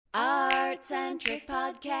Art-Centric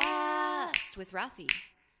Podcast with Rafi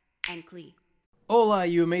and Klee. Hola,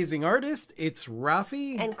 you amazing artist. It's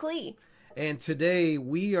Rafi. And Klee. And today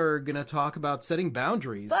we are going to talk about setting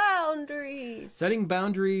boundaries. Boundaries. Setting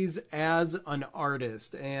boundaries as an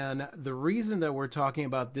artist. And the reason that we're talking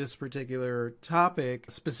about this particular topic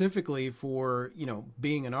specifically for,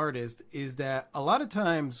 being an artist is that a lot of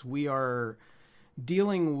times we are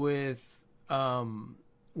dealing with,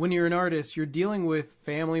 when you're an artist, you're dealing with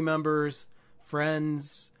family members,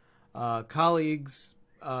 friends, colleagues,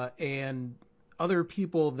 and other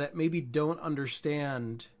people that maybe don't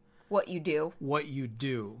understand what you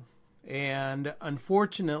do. And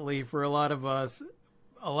unfortunately for a lot of us,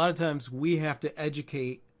 a lot of times we have to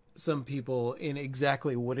educate some people in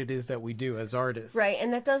exactly what it is that we do as artists. Right,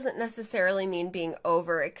 and that doesn't necessarily mean being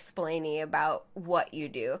over-explaining about what you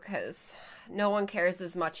do, because no one cares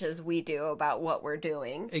as much as we do about what we're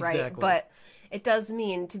doing, exactly. Right? But it does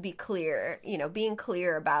mean to be clear, being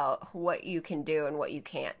clear about what you can do and what you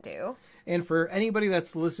can't do. And for anybody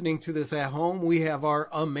that's listening to this at home, we have our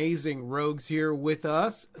amazing rogues here with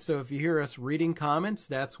us. So if you hear us reading comments,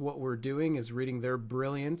 that's what we're doing, is reading their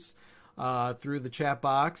brilliance through the chat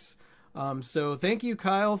box. So thank you,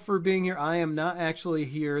 Kyle, for being here. I am not actually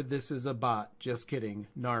here. This is a bot. Just kidding.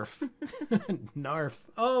 Narf. Narf.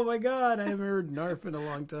 Oh, my God. I haven't heard Narf in a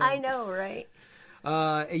long time. I know, right?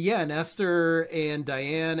 And Esther and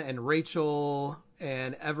Diane and Rachel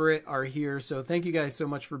and Everett are here. So thank you guys so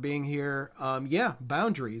much for being here.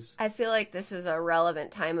 Boundaries. I feel like this is a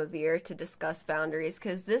relevant time of year to discuss boundaries,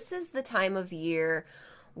 because this is the time of year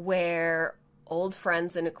where old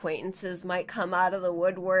friends and acquaintances might come out of the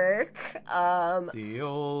woodwork. The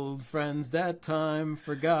old friends that time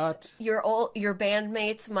forgot. Your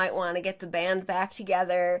bandmates might want to get the band back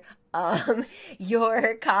together.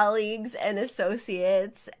 Your colleagues and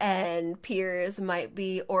associates and peers might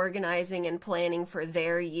be organizing and planning for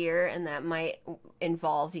their year, and that might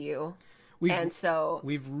involve you.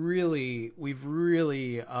 We've really,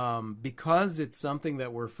 because it's something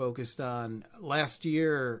that we're focused on. Last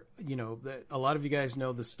year, a lot of you guys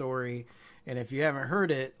know the story, and if you haven't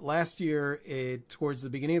heard it, last year, towards the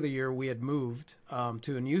beginning of the year, we had moved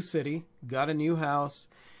to a new city, got a new house,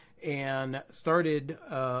 and started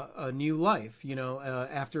a new life.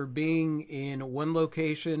 After being in one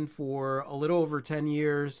location for a little over 10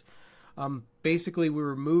 years. Basically, we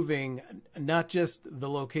were moving not just the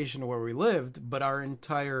location where we lived, but our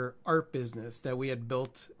entire art business that we had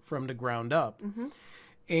built from the ground up. Mm-hmm.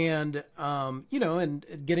 And, and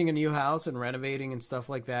getting a new house and renovating and stuff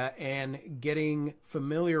like that, and getting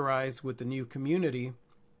familiarized with the new community.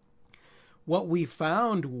 What we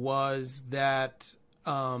found was that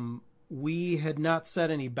we had not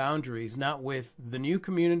set any boundaries, not with the new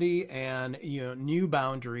community, and, new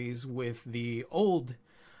boundaries with the old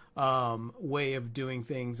way of doing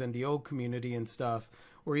things and the old community and stuff,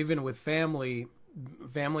 or even with family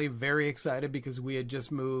very excited because we had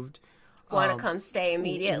just moved. Want to come stay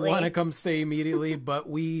immediately. But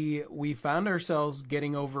we found ourselves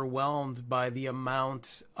getting overwhelmed by the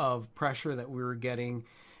amount of pressure that we were getting,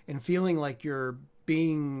 and feeling like you're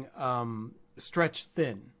being stretched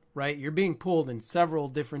thin, right? You're being pulled in several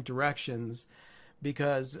different directions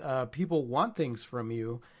because people want things from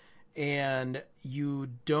you, and you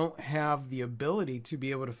don't have the ability to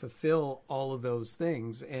be able to fulfill all of those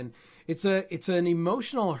things. And it's an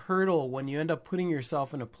emotional hurdle when you end up putting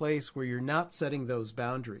yourself in a place where you're not setting those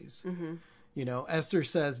boundaries. Mm-hmm. Esther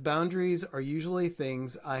says, boundaries are usually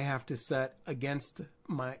things I have to set against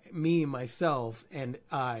myself, and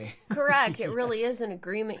I. Correct. Yes. It really is an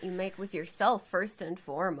agreement you make with yourself first and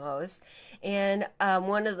foremost. And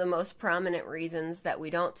one of the most prominent reasons that we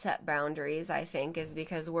don't set boundaries, I think, is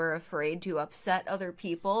because we're afraid to upset other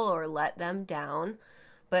people or let them down.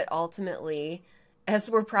 But ultimately, as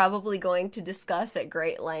we're probably going to discuss at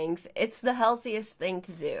great length, it's the healthiest thing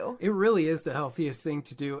to do. It really is the healthiest thing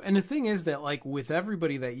to do. And the thing is that, like, with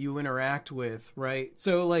everybody that you interact with, right?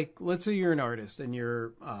 So, like, let's say you're an artist and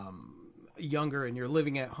you're younger and you're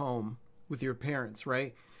living at home with your parents,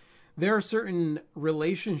 right? There are certain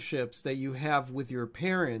relationships that you have with your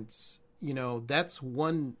parents. That's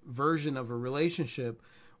one version of a relationship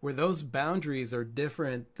where those boundaries are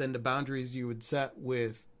different than the boundaries you would set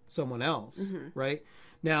with someone else, mm-hmm. right?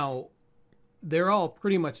 Now, they're all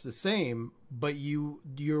pretty much the same, but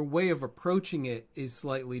your way of approaching it is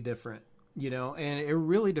slightly different, and it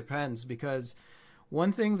really depends, because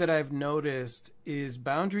one thing that I've noticed is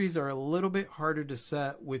boundaries are a little bit harder to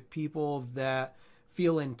set with people that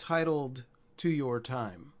feel entitled to your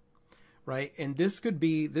time, right? And this could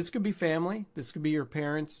be family, this could be your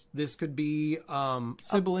parents, this could be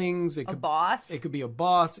siblings, it A could boss. it could be a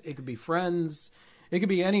boss, it could be friends, it could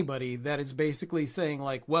be anybody that is basically saying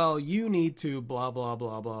like, well, you need to blah blah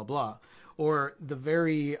blah blah blah, or the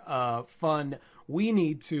very fun, we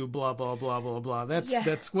need to blah blah blah blah blah.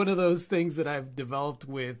 That's one of those things that I've developed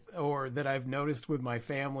with, or that I've noticed with my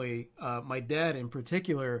family. My dad in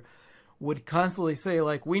particular would constantly say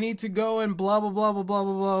like, we need to go and blah blah blah blah blah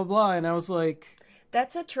blah blah blah, and I was like,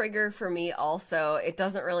 That's a trigger for me also. It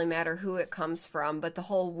doesn't really matter who it comes from, but the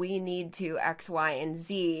whole we need to X, Y, and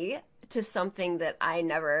Z to something that I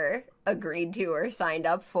never agreed to or signed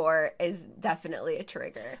up for is definitely a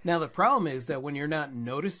trigger. now the problem is that when you're not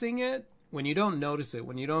noticing it, when you don't notice it,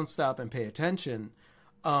 when you don't stop and pay attention,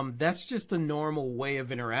 that's just a normal way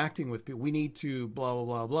of interacting with people. We need to blah, blah,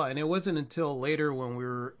 blah, blah. And it wasn't until later when we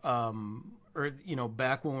were,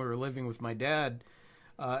 back when we were living with my dad,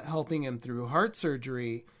 helping him through heart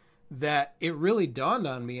surgery, that it really dawned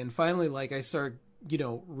on me. And finally, like, I started,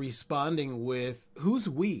 responding with, who's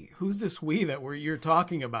this we that you're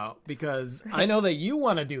talking about? Because I know that you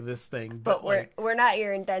want to do this thing, But we're not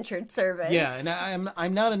your indentured servants. yeah, and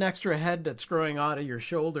I'm not an extra head that's growing out of your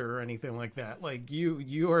shoulder or anything like that. Like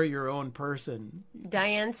you are your own person.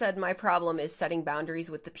 Diane said, my problem is setting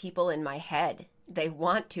boundaries with the people in my head. They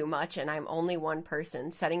want too much, and I'm only one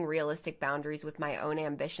person. Setting realistic boundaries with my own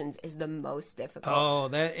ambitions is the most difficult. Oh,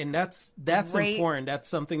 that's Great. important. That's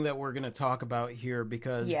something that we're going to talk about here,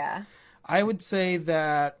 because Yeah. I would say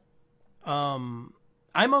that I'm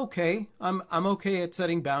okay. I'm okay at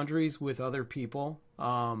setting boundaries with other people.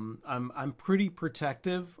 I'm pretty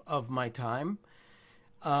protective of my time.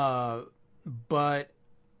 But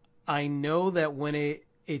I know that when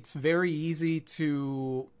it's very easy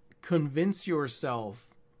to convince yourself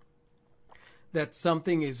that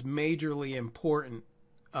something is majorly important,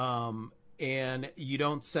 and you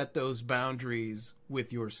don't set those boundaries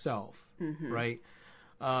with yourself, right?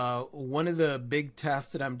 One of the big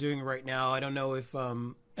tests that I'm doing right now, I don't know if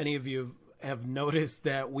any of you have noticed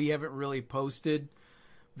that we haven't really posted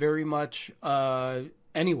very much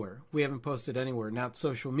anywhere. We haven't posted anywhere, not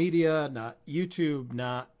social media, not YouTube,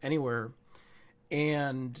 not anywhere.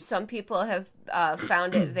 And Some people have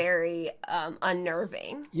found it very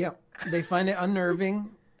unnerving. yeah, they find it unnerving,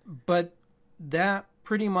 but that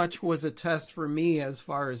pretty much was a test for me as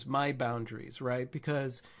far as my boundaries, right?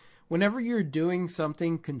 Because whenever you're doing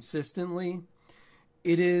something consistently,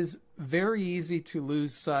 it is very easy to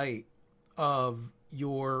lose sight of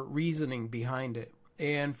your reasoning behind it.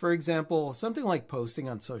 And for example, something like posting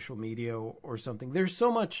on social media or something, there's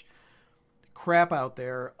so much crap out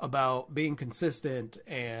there about being consistent,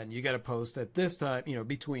 and you got to post at this time,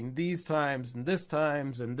 between these times, and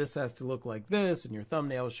this has to look like this, and your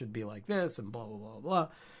thumbnail should be like this, and blah, blah, blah, blah,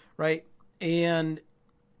 right? And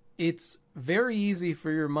it's very easy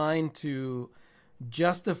for your mind to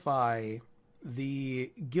justify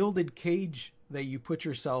the gilded cage that you put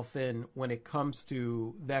yourself in when it comes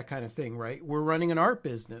to that kind of thing, right? We're running an art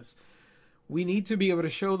business. We need to be able to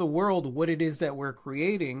show the world what it is that we're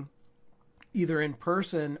creating, either in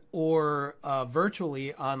person or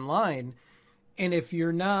virtually online. And if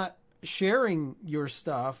you're not sharing your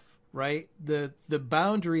stuff, right, the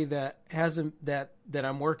boundary that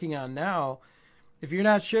I'm working on now, if you're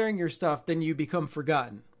not sharing your stuff, then you become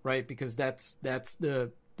forgotten, right? Because that's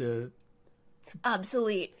the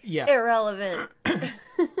Obsolete. Yeah. Irrelevant.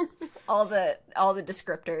 all the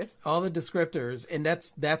descriptors. all the descriptors, and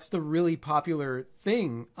that's the really popular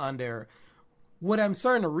thing on there. What I'm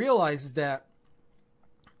starting to realize is that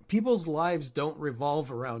people's lives don't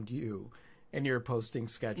revolve around you and your posting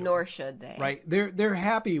schedule. Nor should they. Right? They're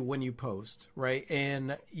happy when you post, right?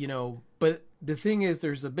 And but the thing is,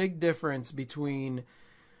 there's a big difference between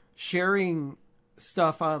sharing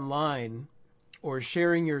stuff online or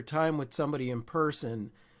sharing your time with somebody in person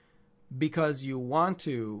because you want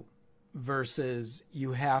to versus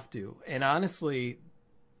you have to. And honestly,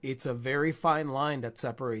 it's a very fine line that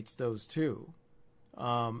separates those two.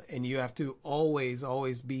 And you have to always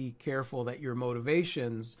be careful that your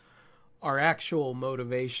motivations are actual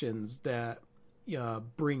motivations that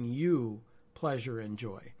bring you pleasure and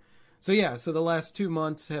joy. So the last 2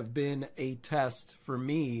 months have been a test for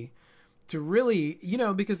me to really,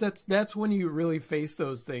 because that's when you really face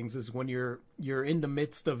those things, is when you're in the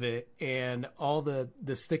midst of it and all the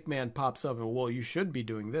stick man pops up and, well, you should be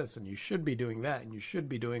doing this and you should be doing that and you should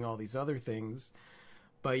be doing all these other things.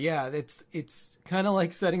 But yeah, it's kind of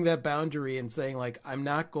like setting that boundary and saying, like, I'm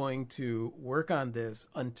not going to work on this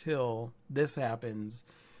until this happens,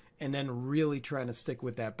 and then really trying to stick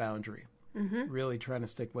with that boundary. Mm-hmm. Really trying to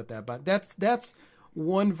stick with that. But that's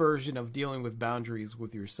one version of dealing with boundaries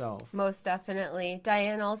with yourself. Most definitely.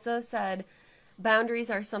 Diane also said, boundaries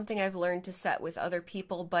are something I've learned to set with other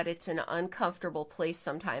people, but it's an uncomfortable place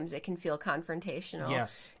sometimes. It can feel confrontational.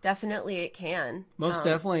 Yes. Definitely it can. Most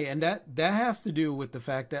definitely. And that has to do with the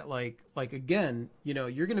fact that like again, you know,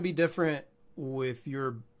 you're going to be different with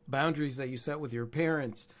your boundaries that you set with your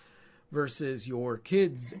parents versus your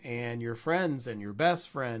kids and your friends and your best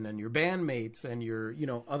friend and your bandmates and your, you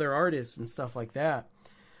know, other artists and stuff like that.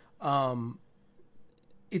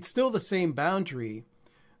 It's still the same boundary.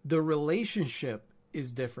 The relationship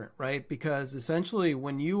is different, right? Because essentially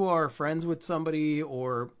when you are friends with somebody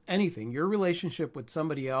or anything, your relationship with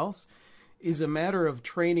somebody else is a matter of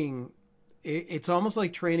training. It's almost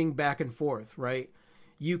like training back and forth, right?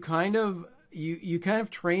 You kind of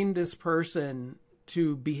train this person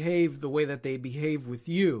to behave the way that they behave with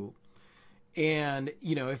you. And,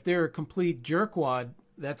 you know, if they're a complete jerkwad,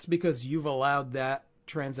 that's because you've allowed that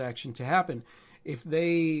transaction to happen. If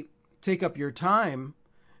they take up your time,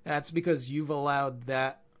 that's because you've allowed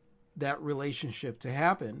that relationship to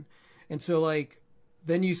happen. And so, like,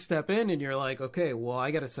 then you step in and you're like, okay, well,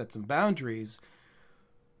 I got to set some boundaries.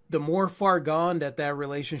 The more far gone that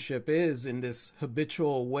relationship is in this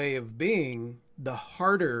habitual way of being, the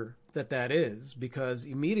harder that is, because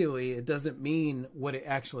immediately it doesn't mean what it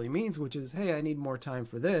actually means, which is, hey, I need more time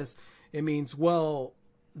for this. It means, well,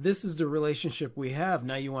 this is the relationship we have.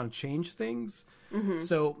 Now you want to change things. Mm-hmm.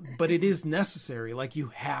 So, but it is necessary. Like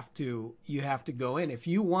you have to go in. If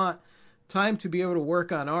you want time to be able to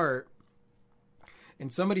work on art and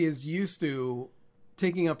somebody is used to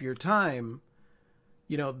taking up your time,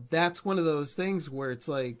 you know, that's one of those things where it's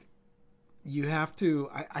like, you have to,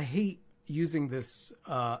 I hate using this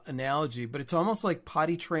analogy, but it's almost like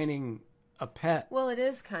potty training a pet. Well, it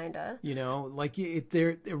is kind of. You know, like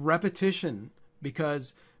they're repetition,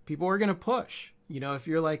 because people are going to push. You know, if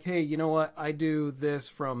you're like, hey, you know what, I do this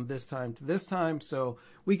from this time to this time, so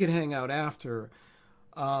we can hang out after.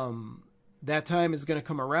 That time is going to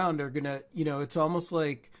come around. They're going to, you know, it's almost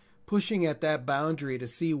like pushing at that boundary to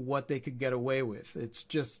see what they could get away with. It's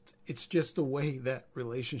just the way that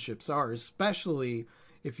relationships are, especially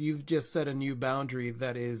if you've just set a new boundary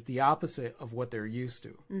that is the opposite of what they're used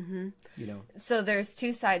to. Mm-hmm. You know. So there's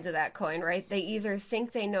two sides of that coin, right? They either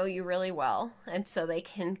think they know you really well, and so they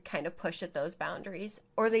can kind of push at those boundaries,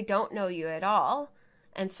 or they don't know you at all,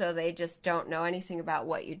 and so they just don't know anything about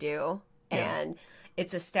what you do, and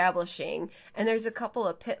it's establishing. And there's a couple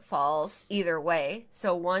of pitfalls either way.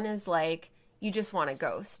 So one is like, you just want to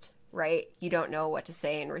ghost. Right? You don't know what to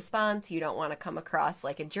say in response. You don't want to come across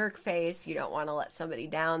like a jerk face. You don't want to let somebody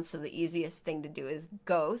down. So the easiest thing to do is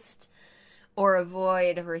ghost or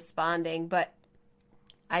avoid responding. But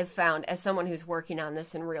I've found, as someone who's working on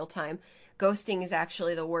this in real time, ghosting is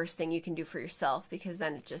actually the worst thing you can do for yourself, because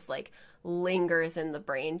then it just like lingers in the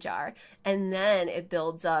brain jar, and then it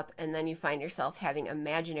builds up, and then you find yourself having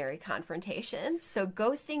imaginary confrontations. So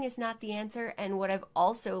ghosting is not the answer. And what I've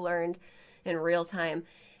also learned in real time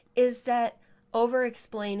is that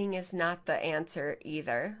over-explaining is not the answer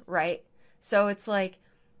either, right? So it's like,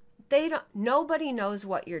 nobody knows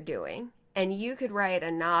what you're doing. And you could write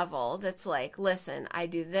a novel that's like, listen, I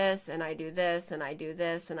do this, and I do this, and I do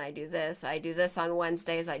this, and I do this. I do this on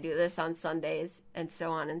Wednesdays, I do this on Sundays, and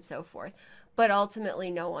so on and so forth. But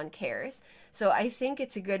ultimately, no one cares. So I think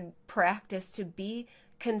it's a good practice to be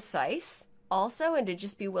concise also, and to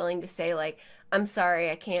just be willing to say, like, I'm sorry,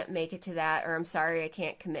 I can't make it to that, or I'm sorry, I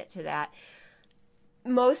can't commit to that.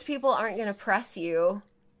 Most people aren't going to press you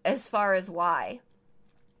as far as why.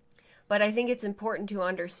 But I think it's important to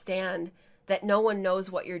understand that no one knows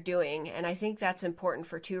what you're doing, and I think that's important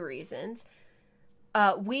for two reasons.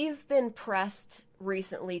 We've been pressed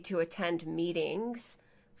recently to attend meetings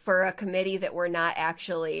for a committee that we're not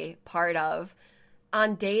actually part of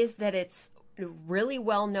on days that it's really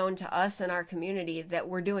well known to us in our community that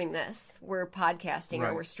we're doing this. We're podcasting,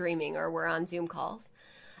 right, or we're streaming, or we're on Zoom calls.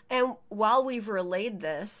 And while we've relayed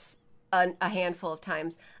this a handful of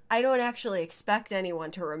times, I don't actually expect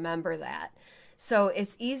anyone to remember that. So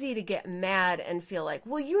it's easy to get mad and feel like,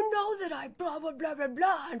 well, you know that I blah, blah, blah, blah,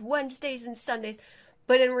 blah on Wednesdays and Sundays.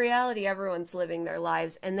 But in reality, everyone's living their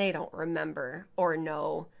lives and they don't remember or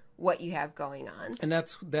know what you have going on. And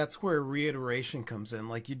that's where reiteration comes in.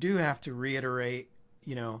 Like, you do have to reiterate,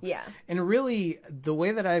 you know. Yeah. And really the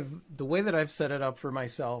way that I've set it up for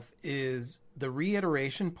myself is the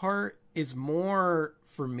reiteration part is more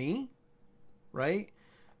for me, right?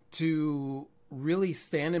 To really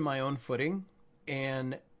stand in my own footing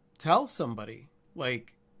and tell somebody,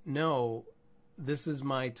 like, no, this is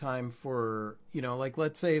my time for, you know, like,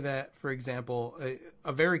 let's say that, for example,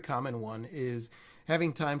 a very common one is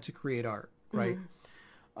having time to create art, right?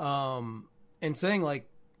 And saying like,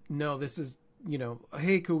 no, this is, you know,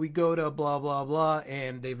 hey, could we go to blah, blah, blah?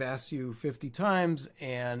 And they've asked you 50 times,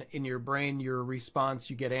 and in your brain, your response,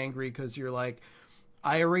 you get angry because you're like,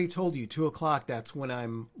 I already told you 2:00, that's when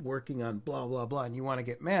I'm working on blah, blah, blah. And you want to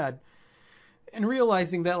get mad, and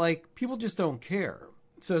realizing that like people just don't care.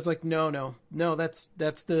 So it's like, no,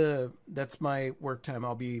 that's my work time.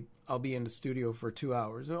 I'll be in the studio for 2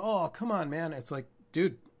 hours. Oh, come on, man. It's like,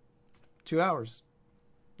 dude, 2 hours.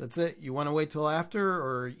 That's it. You want to wait till after,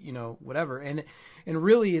 or, you know, whatever. And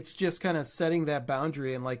really it's just kind of setting that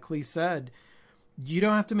boundary. And like Clee said, you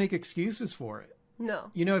don't have to make excuses for it.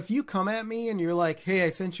 No. You know, if you come at me and you're like, hey, I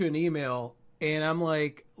sent you an email, and I'm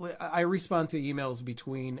like, I respond to emails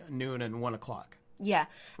between noon and 1:00. Yeah.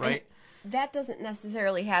 Right. And that doesn't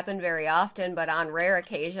necessarily happen very often, but on rare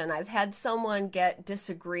occasion, I've had someone get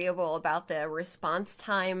disagreeable about the response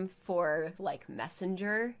time for like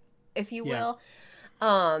Messenger, if you will.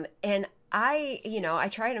 And I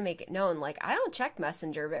try to make it known, like, I don't check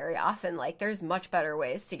Messenger very often. Like, there's much better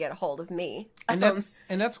ways to get a hold of me. And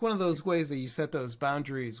that's one of those ways that you set those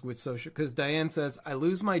boundaries with social, because Diane says, I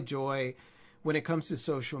lose my joy when it comes to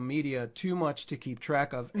social media, too much to keep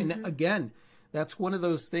track of. And again, that's one of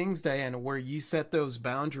those things, Diane, where you set those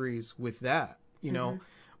boundaries with that. You know,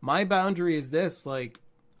 my boundary is this, like,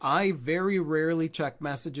 I very rarely check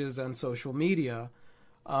messages on social media.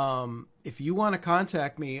 If you want to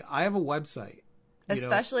contact me, I have a website.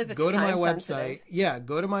 Especially if it's go to my time website. sensitive. Yeah,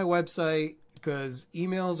 go to my website, because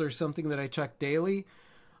emails are something that I check daily.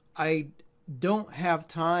 I don't have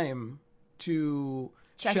time to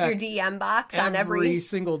Check your DM box on every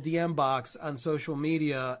single DM box on social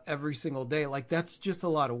media every single day. Like, that's just a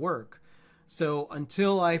lot of work. So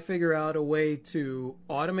until I figure out a way to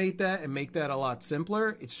automate that and make that a lot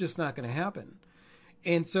simpler, it's just not going to happen.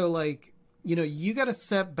 And so, like, you know, you got to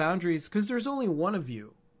set boundaries, because there's only one of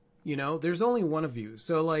you. You know, there's only one of you.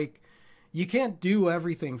 So, like, you can't do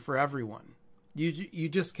everything for everyone. You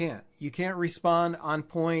just can't. You can't respond on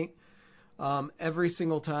point every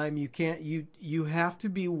single time. You can't. You have to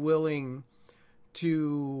be willing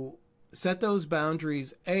to set those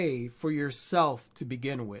boundaries, for yourself to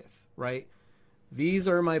begin with, right? These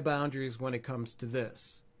are my boundaries when it comes to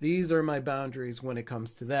this. These are my boundaries when it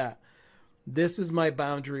comes to that. This is my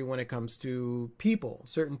boundary when it comes to people,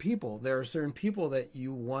 certain people. There are certain people that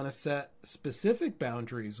you want to set specific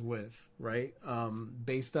boundaries with, right?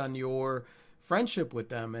 Based on your friendship with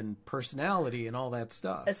them and personality and all that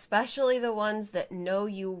stuff. Especially the ones that know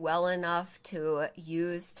you well enough to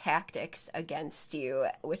use tactics against you,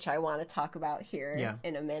 which I want to talk about here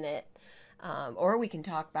in a minute. Or we can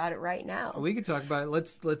talk about it right now. We can talk about it.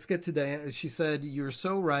 Let's get to Diane. She said, "You're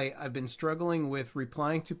so right. I've been struggling with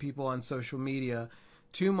replying to people on social media.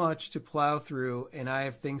 Too much to plow through, and I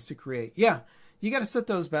have things to create." Yeah, you got to set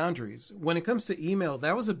those boundaries. When it comes to email,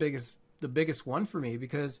 that was the biggest one for me,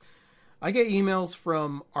 because I get emails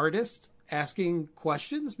from artists asking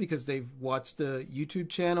questions because they've watched the YouTube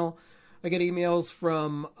channel. I get emails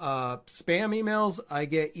from spam emails. I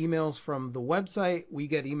get emails from the website. We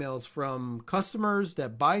get emails from customers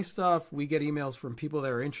that buy stuff. We get emails from people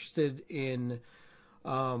that are interested in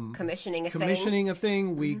commissioning a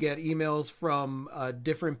thing. We get emails from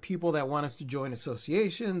different people that want us to join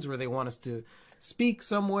associations, or they want us to speak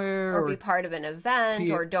somewhere, or be part of an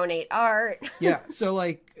event, or donate art. Yeah. So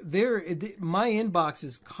like my inbox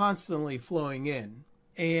is constantly flowing in,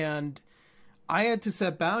 and I had to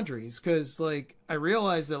set boundaries, because like I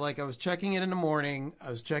realized that like I was checking it in the morning, I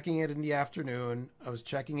was checking it in the afternoon, I was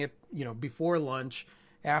checking it, before lunch,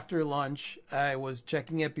 after lunch, I was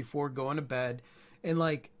checking it before going to bed. And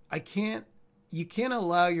like you can't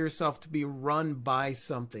allow yourself to be run by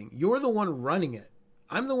something. You're the one running it.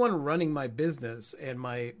 I'm the one running my business and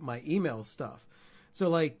my email stuff. So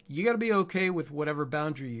like you got to be okay with whatever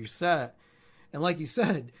boundary you set. And like you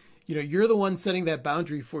said, you're the one setting that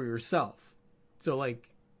boundary for yourself. So, like,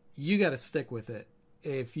 you got to stick with it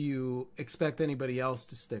if you expect anybody else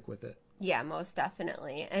to stick with it. Yeah, most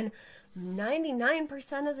definitely. And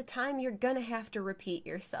 99% of the time, you're going to have to repeat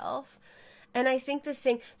yourself. And I think the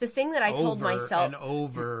thing that I told myself... and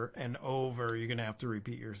over, you're going to have to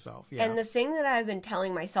repeat yourself. Yeah. And the thing that I've been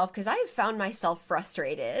telling myself, because I've found myself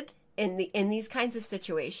frustrated in these kinds of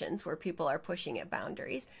situations where people are pushing at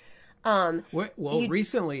boundaries...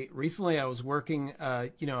 recently I was working,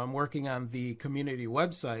 I'm working on the community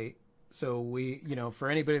website. So we, for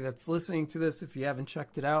anybody that's listening to this, if you haven't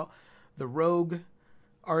checked it out, the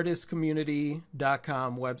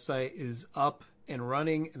rogueartistcommunity.com website is up and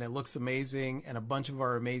running, and it looks amazing. And a bunch of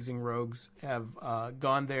our amazing rogues have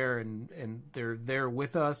gone there, and they're there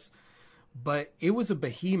with us. but it was a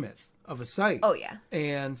behemoth of a site. Oh, yeah.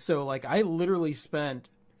 And so, like, I literally spent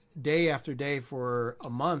day after day for a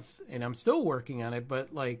month, and I'm still working on it,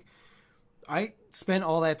 but, like, I spent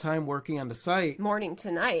all that time working on the site. Morning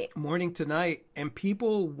to night. And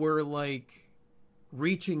people were, like,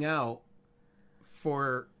 reaching out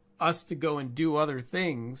for us to go and do other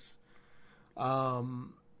things,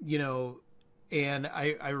 you know. And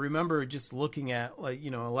I remember just looking at, like, you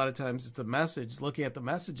know, a lot of times it's a message, looking at the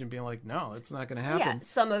message and being like, no, it's not going to happen. Yeah,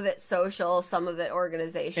 some of it social, some of it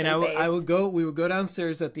organization. And we would go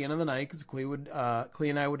downstairs at the end of the night because Clee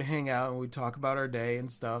and I would hang out and we'd talk about our day and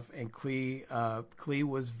stuff. And Clee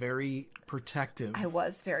was very protective. I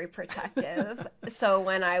was very protective. So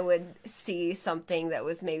when I would see something that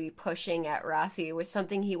was maybe pushing at Rafi, was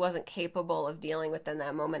something he wasn't capable of dealing with in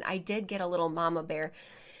that moment, I did get a little mama bear.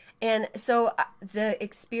 And so the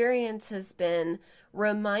experience has been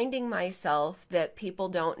reminding myself that people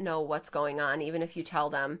don't know what's going on, even if you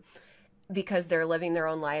tell them, because they're living their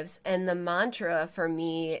own lives. And the mantra for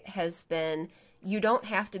me has been, you don't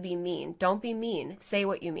have to be mean. Don't be mean. Say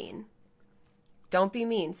what you mean. Don't be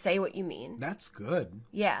mean. Say what you mean. That's good.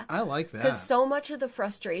 Yeah. I like that. Because so much of the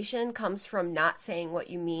frustration comes from not saying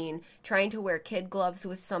what you mean, trying to wear kid gloves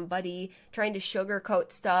with somebody, trying to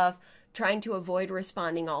sugarcoat stuff, trying to avoid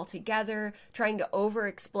responding altogether, trying to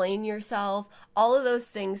over-explain yourself. All of those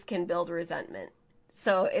things can build resentment.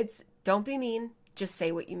 So it's, don't be mean, just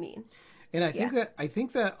say what you mean. And I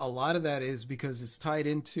think that a lot of that is because it's tied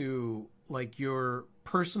into, like, your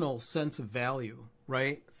personal sense of value,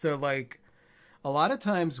 right? So, like, a lot of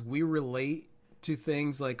times we relate to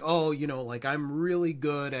things like, oh, you know, like, I'm really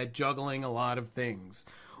good at juggling a lot of things.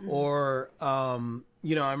 Or,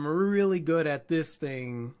 you know, I'm really good at this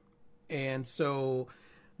thing. And so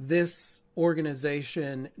this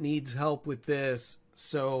organization needs help with this.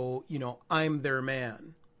 So, you know, I'm their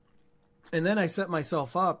man. And then I set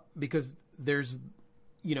myself up, because there's,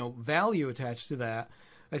 you know, value attached to that.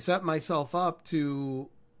 I set myself up to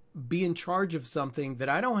be in charge of something that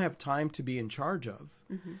I don't have time to be in charge of.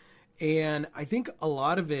 Mm-hmm. And I think a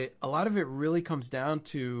lot of it really comes down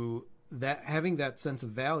to that, having that sense of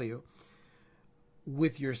value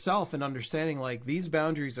with yourself and understanding, like, these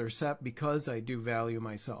boundaries are set because I do value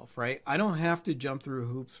myself, right? I don't have to jump through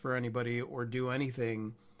hoops for anybody or do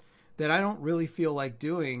anything that I don't really feel like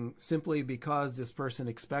doing simply because this person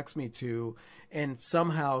expects me to. And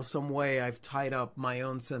somehow, some way, I've tied up my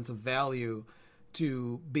own sense of value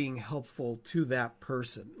to being helpful to that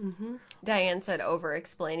person. Mm-hmm. Diane said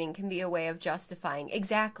over-explaining can be a way of justifying.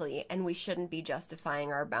 Exactly. And we shouldn't be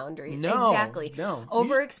justifying our boundaries. No, exactly. No.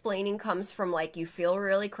 Over-explaining comes from, like, you feel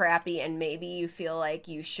really crappy and maybe you feel like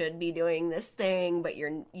you should be doing this thing, but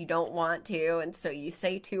you don't want to. And so you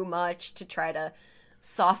say too much to try to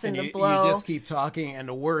soften the blow. You just keep talking. And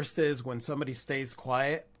the worst is when somebody stays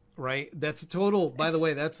quiet, right? That's a total, by the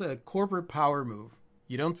way, that's a corporate power move.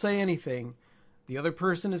 You don't say anything. The other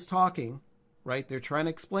person is talking, right? They're trying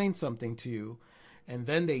to explain something to you, and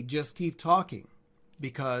then they just keep talking,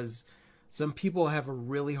 because some people have a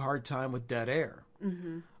really hard time with dead air.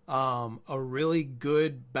 Mm-hmm. A really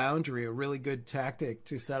good boundary, a really good tactic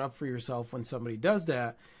to set up for yourself when somebody does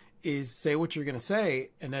that is say what you're going to say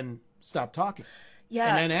and then stop talking. Yeah.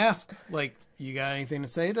 And then ask, like, you got anything to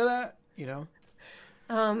say to that? You know?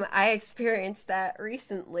 I experienced that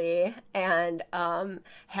recently and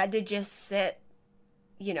had to just sit,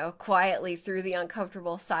 you know, quietly through the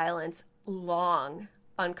uncomfortable silence, long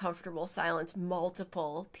uncomfortable silence,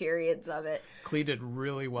 multiple periods of it. Clee did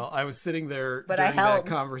really well. I was sitting there but during that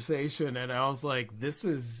conversation, and I was like, this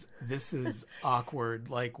is awkward.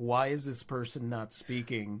 Like, why is this person not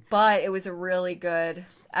speaking? But it was a really good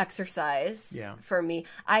exercise Yeah. for me.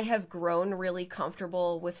 I have grown really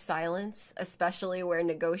comfortable with silence, especially where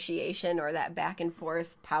negotiation or that back and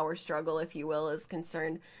forth power struggle, if you will, is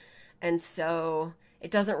concerned. And so it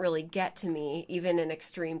doesn't really get to me, even in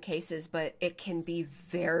extreme cases, but it can be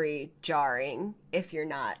very jarring if you're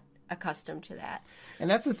not accustomed to that. And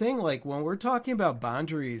that's the thing, like, when we're talking about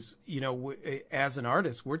boundaries, you know, as an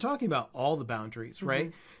artist, we're talking about all the boundaries, right?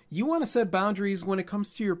 Mm-hmm. You want to set boundaries when it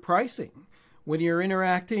comes to your pricing, when you're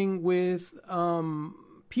interacting with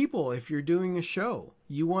people, if you're doing a show.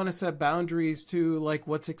 You want to set boundaries to, like,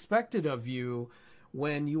 what's expected of you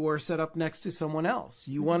when you are set up next to someone else.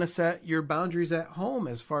 You want to set your boundaries at home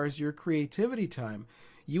as far as your creativity time.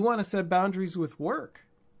 You want to set boundaries with work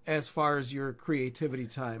as far as your creativity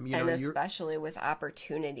time. You know, especially with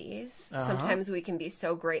opportunities. Sometimes we can be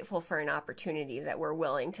so grateful for an opportunity that we're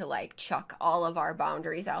willing to, like, chuck all of our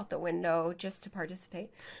boundaries out the window just to participate.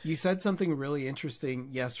 You said something really interesting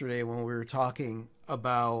yesterday when we were talking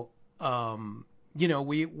about you know,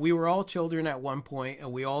 we were all children at one point,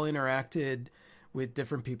 and we all interacted with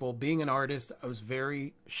different people. Being an artist, I was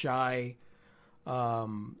very shy,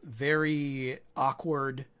 very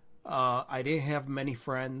awkward. I didn't have many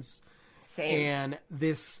friends. Same. And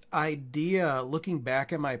this idea, looking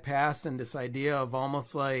back at my past, and this idea of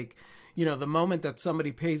almost like, you know, the moment that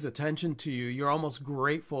somebody pays attention to you, you're almost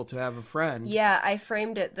grateful to have a friend. Yeah, I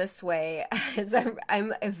framed it this way. As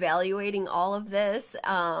I'm evaluating all of this,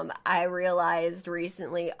 I realized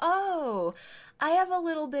recently, oh, I have a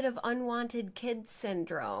little bit of unwanted kid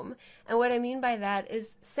syndrome. And what I mean by that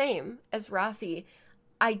is same as Rafi.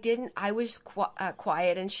 I was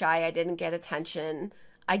quiet and shy. I didn't get attention.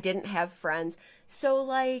 I didn't have friends. So,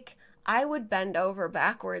 like, I would bend over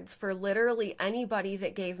backwards for literally anybody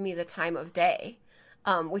that gave me the time of day,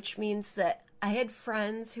 which means that I had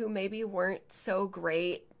friends who maybe weren't so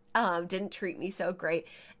great, didn't treat me so great.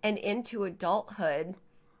 And into adulthood,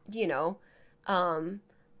 you know,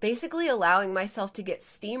 basically allowing myself to get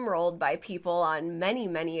steamrolled by people on many,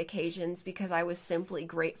 many occasions because I was simply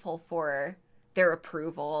grateful for their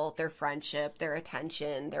approval, their friendship, their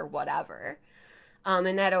attention, their whatever.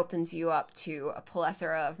 And that opens you up to a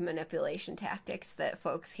plethora of manipulation tactics that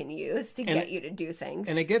folks can use to get you to do things.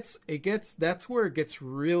 And that's where it gets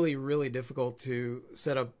really, really difficult to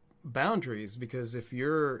set up boundaries, because if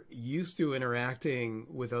you're used to interacting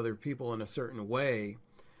with other people in a certain way,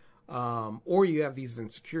 or you have these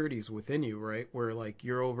insecurities within you, right? Where like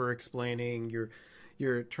you're over explaining,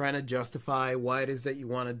 you're trying to justify why it is that you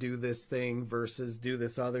want to do this thing versus do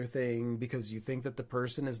this other thing because you think that the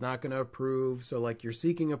person is not going to approve. So like you're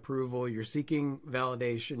seeking approval, you're seeking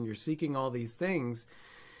validation, you're seeking all these things.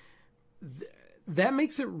 That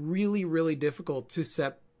makes it really, really difficult to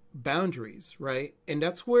set boundaries, right? And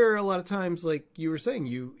that's where a lot of times, like you were saying,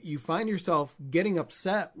 you find yourself getting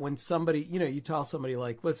upset when somebody, you know, you tell somebody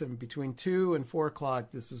like, listen, between 2 and 4 o'clock,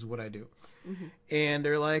 this is what I do. Mm-hmm. And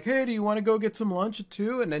they're like, hey, do you want to go get some lunch at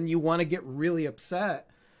 2? And then you want to get really upset.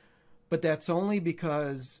 But that's only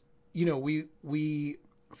because, you know, we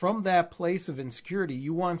from that place of insecurity,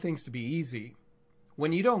 you want things to be easy.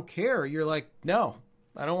 When you don't care, you're like, no,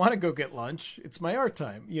 I don't want to go get lunch. It's my art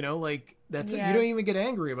time. You know, like that's it. You don't even get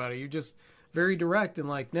angry about it. You're just very direct and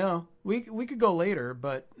like, no, we could go later,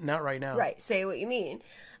 but not right now. Right. Say what you mean.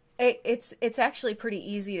 It's actually pretty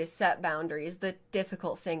easy to set boundaries. The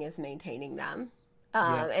difficult thing is maintaining them.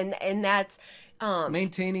 And that's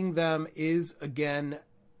maintaining them is, again,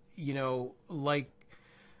 you know, like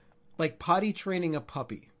potty training a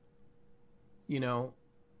puppy. You know,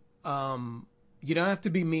 you don't have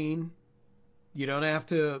to be mean. You don't have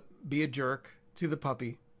to be a jerk to the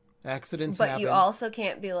puppy. Accidents happen. But you also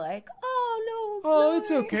can't be like, oh, no. Oh,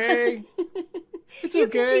 it's okay. It's you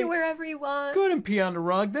okay. You can pee wherever you want. Go ahead and pee on the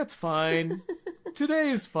rug. That's fine. Today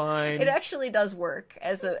is fine. It actually does work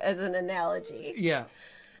as an analogy. Yeah.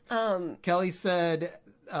 Kelly said,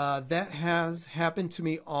 that has happened to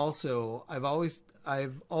me also. I've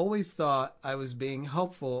always thought I was being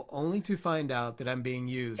helpful only to find out that I'm being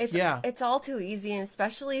used. It's all too easy, and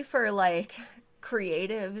especially for like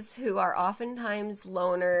creatives who are oftentimes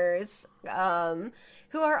loners,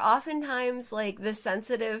 who are oftentimes like the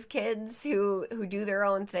sensitive kids who do their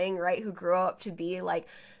own thing, right? Who grow up to be like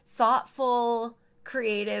thoughtful,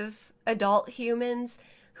 creative adult humans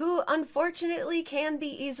who unfortunately can be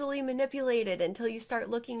easily manipulated until you start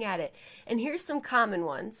looking at it. And here's some common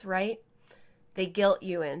ones, right? They guilt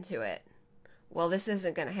you into it. Well, this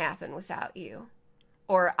isn't going to happen without you.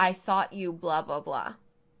 Or I thought you blah, blah, blah.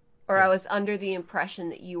 Or I was under the impression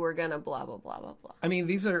that you were going to blah, blah, blah, blah, blah. I mean,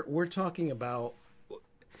 we're talking about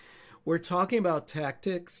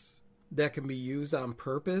tactics that can be used on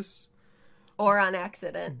purpose. Or on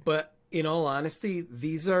accident. But in all honesty,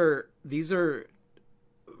 these are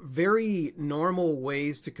very normal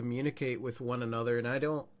ways to communicate with one another. And I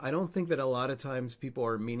don't think that a lot of times people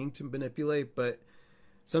are meaning to manipulate, but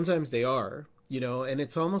sometimes they are, you know, and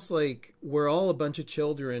it's almost like we're all a bunch of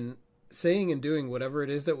children saying and doing whatever it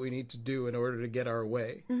is that we need to do in order to get our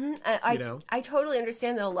way. Mm-hmm. I totally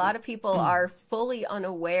understand that a lot of people are fully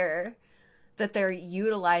unaware that they're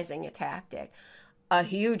utilizing a tactic. A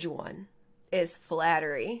huge one is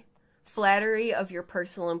flattery. Flattery of your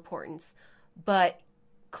personal importance. But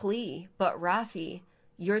Rafi,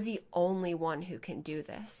 you're the only one who can do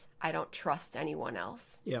this. I don't trust anyone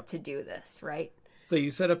else to do this, right? So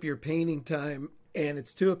you set up your painting time and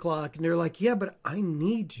it's 2 o'clock and they're like, yeah, but I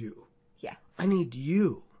need you. Yeah. I need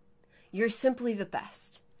you. You're simply the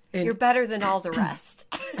best. And you're better than all the rest.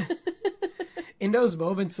 In those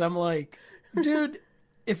moments, I'm like, dude,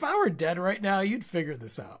 if I were dead right now, you'd figure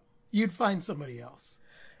this out. You'd find somebody else.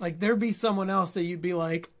 Like, there'd be someone else that you'd be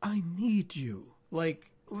like, I need you.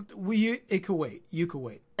 Like, it could wait. You could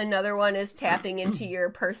wait. Another one is tapping into your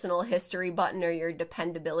personal history button or your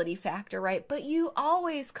dependability factor, right? But you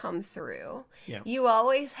always come through. Yeah. You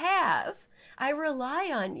always have. I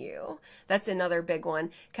rely on you. That's another big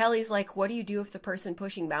one. Kelly's like, what do you do if the person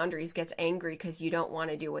pushing boundaries gets angry because you don't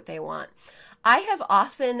want to do what they want? I have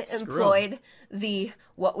often employed the,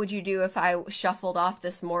 what would you do if I shuffled off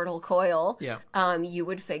this mortal coil? Yeah. You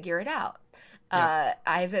would figure it out. Yeah.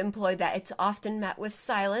 I've employed that. It's often met with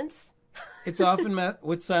silence. It's often met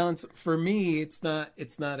with silence. For me, it's not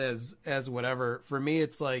as whatever. For me,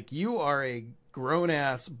 it's like, you are a grown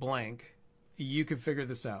ass blank. You can figure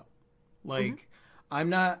this out. Like, I'm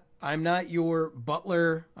not your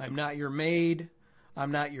butler. I'm not your maid.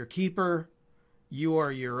 I'm not your keeper. You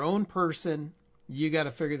are your own person. You got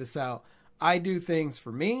to figure this out. I do things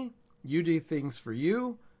for me. You do things for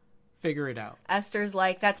you. Figure it out. Esther's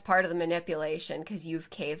like, that's part of the manipulation because you've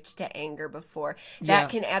caved to anger before. That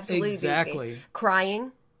can absolutely be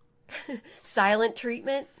crying, silent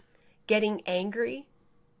treatment, getting angry,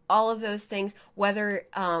 all of those things, whether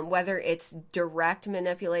it's direct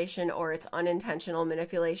manipulation or it's unintentional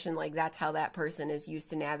manipulation, like that's how that person is used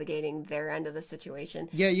to navigating their end of the situation.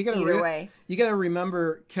 Yeah, you got to either way. You got to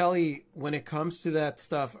remember, Kelly, when it comes to that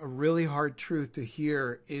stuff, a really hard truth to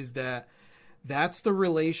hear is that that's the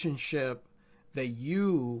relationship that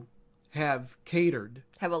you have catered.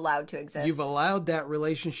 Have allowed to exist. You've allowed that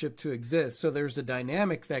relationship to exist. So there's a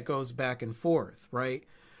dynamic that goes back and forth, right?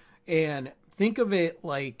 And think of it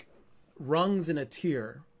like rungs in a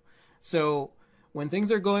tier. So when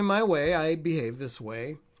things are going my way, I behave this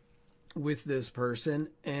way with this person.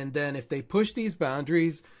 And then if they push these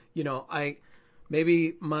boundaries,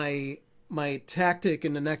 maybe my tactic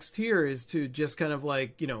in the next tier is to just kind of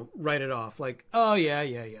like, write it off. Like, oh,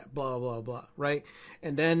 yeah, blah, blah, blah, right?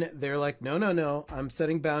 And then they're like, no, I'm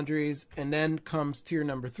setting boundaries. And then comes tier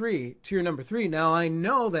number three. Tier number three, now I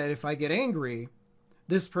know that if I get angry,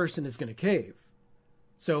 this person is going to cave.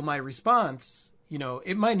 So my response,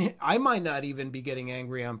 I might not even be getting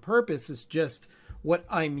angry on purpose. It's just what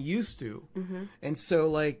I'm used to. Mm-hmm. And so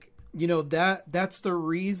like, that's the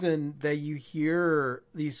reason that you hear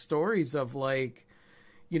these stories of like,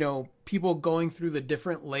 people going through the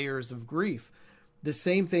different layers of grief. The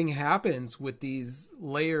same thing happens with these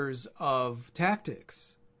layers of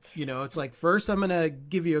tactics. It's like, first I'm going to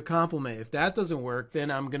give you a compliment. If that doesn't work,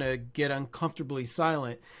 then I'm going to get uncomfortably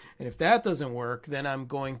silent. And if that doesn't work, then I'm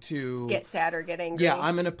going to get sad or get angry. Yeah,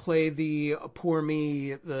 I'm going to play the poor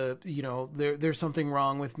me, there's something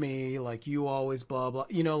wrong with me, like you always blah, blah.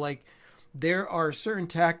 Like there are certain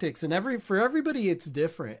tactics and for everybody it's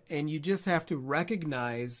different. And you just have to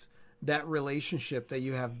recognize that relationship that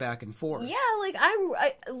you have back and forth. Yeah, like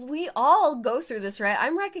we all go through this, right?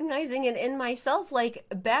 I'm recognizing it in myself, like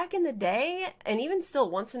back in the day, and even still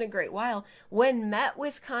once in a great while, when met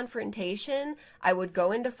with confrontation, I would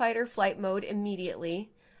go into fight or flight mode immediately,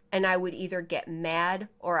 and I would either get mad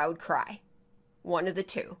or I would cry. One of the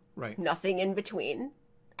two. Right. Nothing in between.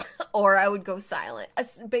 Or I would go silent.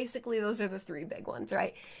 Basically, those are the three big ones,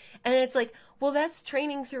 right? And it's like, well, that's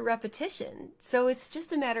training through repetition. So it's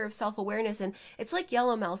just a matter of self-awareness. And it's like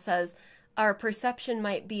Yellow Mel says, our perception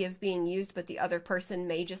might be of being used, but the other person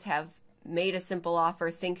may just have made a simple offer,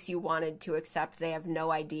 thinks you wanted to accept. They have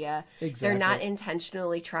no idea. Exactly. They're not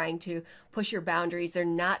intentionally trying to push your boundaries. They're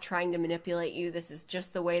not trying to manipulate you. This is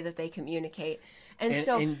just the way that they communicate.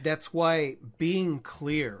 And that's why being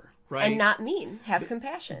clear, right? And not mean. Have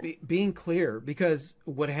compassion. Being clear, because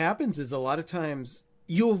what happens is a lot of times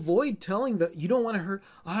you avoid telling I don't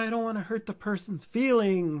want to hurt the person's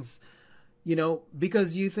feelings,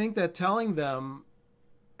 because you think that telling them,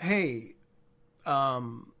 hey,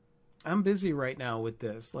 I'm busy right now with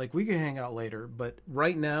this. Like, we can hang out later, but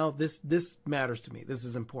right now this matters to me. This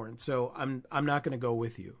is important. So I'm not going to go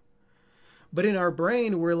with you. But in our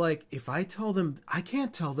brain, we're like, if I tell them, I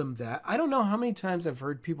can't tell them that. I don't know how many times I've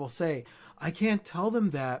heard people say, I can't tell them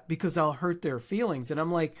that because I'll hurt their feelings. And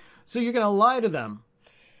I'm like, so you're going to lie to them.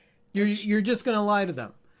 You're just going to lie to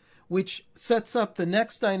them, which sets up the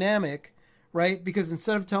next dynamic, right? Because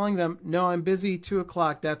instead of telling them, no, I'm busy,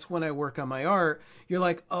 2:00, that's when I work on my art. You're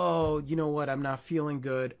like, oh, you know what? I'm not feeling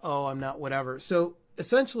good. Oh, I'm not whatever. So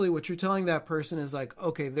essentially what you're telling that person is like,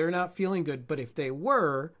 okay, they're not feeling good, but if they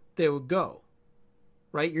were, they would go,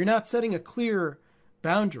 right? You're not setting a clear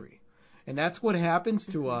boundary. And that's what happens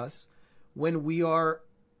to us when we are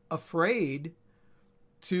afraid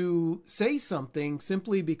to say something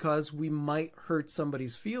simply because we might hurt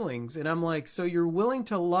somebody's feelings. And I'm like, so you're willing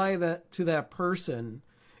to lie to that person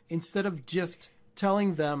instead of just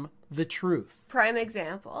telling them the truth. Prime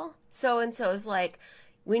example. So-and-so's like,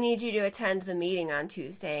 we need you to attend the meeting on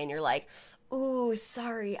Tuesday, and you're like, ooh,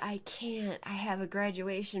 sorry, I can't. I have a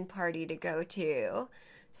graduation party to go to.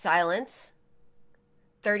 Silence.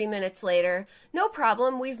 30 minutes later, no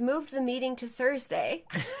problem, we've moved the meeting to Thursday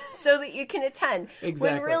so that you can attend.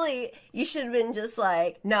 Exactly. When really, you should have been just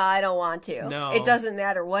like, no, I don't want to. No. It doesn't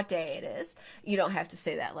matter what day it is. You don't have to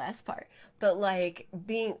say that last part. But, like,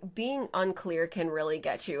 being unclear can really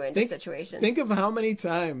get you into situations. Think of how many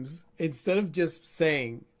times, instead of just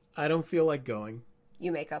saying, I don't feel like going,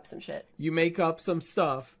 you make up some shit. you make up some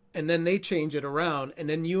stuff, and then they change it around, and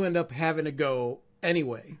then you end up having to go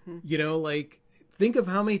anyway. Mm-hmm. You know, like, think of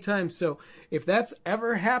how many times. So if that's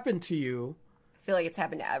ever happened to you, I feel like it's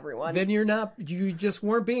happened to everyone. then you just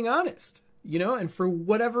weren't being honest, you know, and for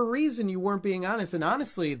whatever reason you weren't being honest. And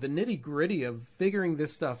honestly, the nitty gritty of figuring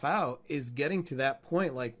this stuff out is getting to that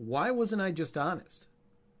point. Like, why wasn't I just honest?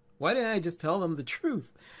 Why didn't I just tell them the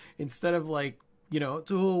truth instead of like, you know,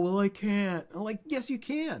 oh, well, I can't. I'm like, yes, you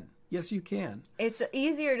can. Yes, you can. It's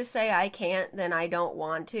easier to say I can't than I don't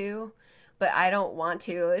want to. But I don't want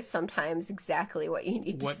to is sometimes exactly what you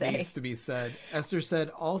need to What say. needs to be said. Esther said,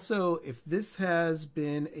 also, if this has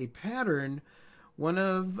been a pattern,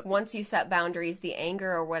 once you set boundaries, the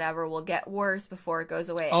anger or whatever will get worse before it goes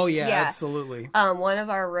away. Oh, yeah. Absolutely. One of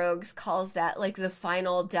our rogues calls that like the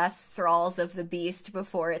final death thralls of the beast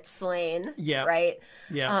before it's slain. Yeah. Right?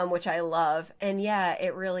 Yeah. Which I love. And yeah,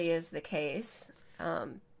 it really is the case.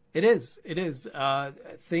 It is.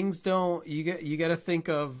 Things don't. You got to think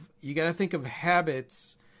of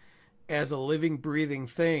habits as a living, breathing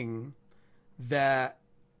thing that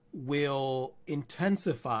will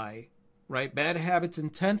intensify. Right, bad habits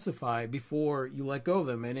intensify before you let go of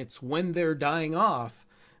them, and it's when they're dying off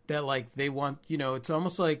that like they want. You know, it's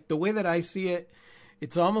almost like the way that I see it.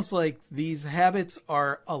 It's almost like these habits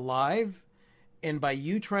are alive. And by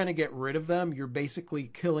you trying to get rid of them, you're basically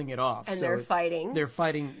killing it off. And they're fighting. They're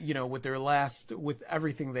fighting, you know, with with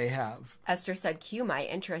everything they have. Esther said, cue my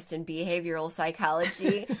interest in behavioral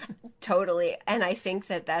psychology. Totally. And I think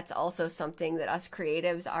that that's also something that us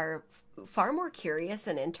creatives are far more curious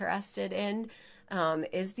and interested in.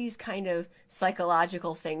 Is these kind of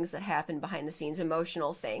psychological things that happen behind the scenes,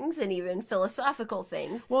 emotional things, and even philosophical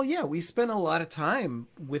things. Well, yeah, we spend a lot of time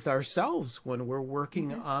with ourselves when we're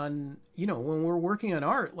working on, you know, when we're working on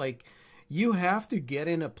art. Like, you have to get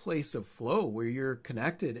in a place of flow where you're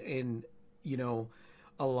connected. And, you know,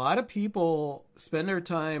 a lot of people spend their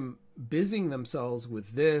time busying themselves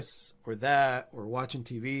with this or that or watching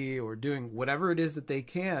TV or doing whatever it is that they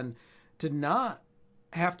can to not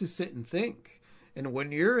have to sit and think. And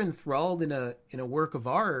when you're enthralled in a work of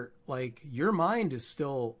art, like, your mind is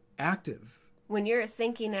still active. When you're a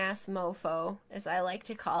thinking ass mofo, as I like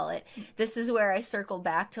to call it, this is where I circle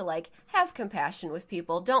back to, like, have compassion with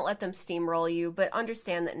people. Don't let them steamroll you, but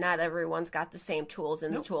understand that not everyone's got the same tools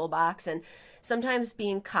in the toolbox. And sometimes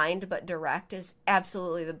being kind but direct is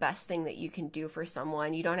absolutely the best thing that you can do for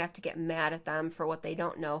someone. You don't have to get mad at them for what they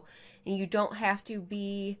don't know. And you don't have to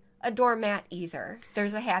be a doormat either.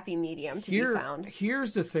 There's a happy medium to be found.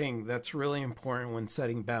 Here's the thing that's really important when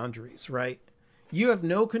setting boundaries, right? You have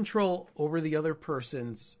no control over the other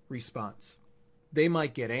person's response. They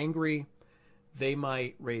might get angry. They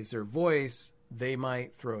might raise their voice. They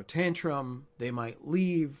might throw a tantrum. They might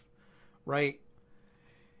leave, right?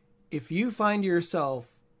 If you find yourself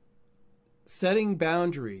setting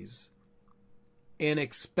boundaries and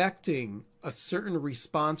expecting a certain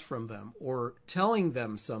response from them, or telling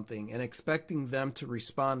them something and expecting them to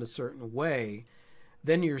respond a certain way,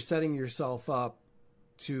 then you're setting yourself up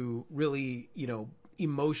to really, you know,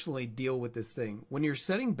 emotionally deal with this thing. When you're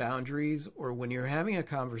setting boundaries or when you're having a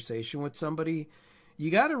conversation with somebody, you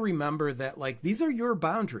got to remember that, like, these are your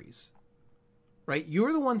boundaries, right?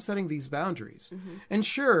 You're the one setting these boundaries. Mm-hmm. And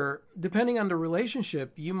sure, depending on the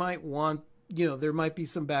relationship, you might want, you know, there might be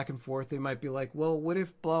some back and forth. They might be like, well, what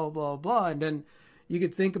if blah, blah, blah. And then you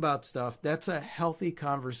could think about stuff. That's a healthy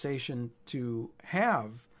conversation to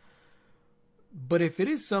have. But if it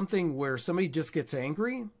is something where somebody just gets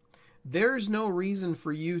angry, there's no reason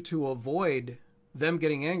for you to avoid them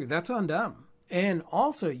getting angry. That's on them. And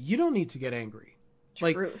also, you don't need to get angry.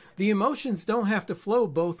 Truth. Like, the emotions don't have to flow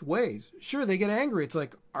both ways. Sure, they get angry. It's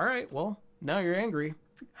like, all right, well, now you're angry.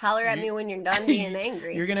 Holler at me when you're done being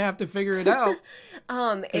angry. You're going to have to figure it out.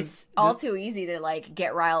 It's all too easy to, like,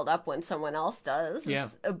 get riled up when someone else does. Yeah.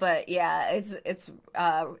 But yeah,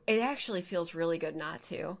 it actually feels really good not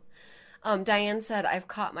to. Diane said, I've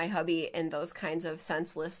caught my hubby in those kinds of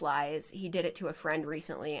senseless lies. He did it to a friend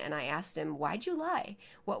recently, and I asked him, why'd you lie?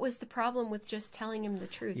 What was the problem with just telling him the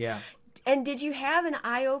truth? Yeah. And did you have an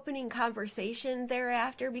eye-opening conversation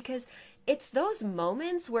thereafter? Because it's those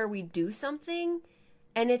moments where we do something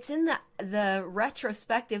and it's in the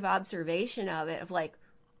retrospective observation of it, of like,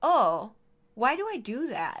 oh, why do I do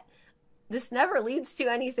that? This never leads to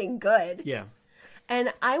anything good. Yeah.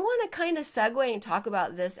 And I want to kind of segue and talk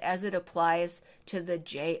about this as it applies to the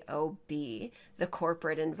JOB, the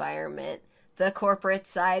corporate environment, the corporate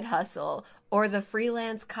side hustle, or the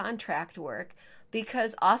freelance contract work,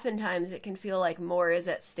 because oftentimes it can feel like more is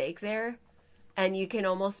at stake there, and you can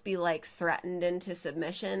almost be like threatened into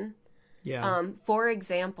submission. Yeah. For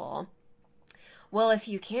example, well, if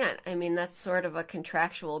you can't, I mean, that's sort of a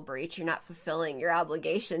contractual breach. You're not fulfilling your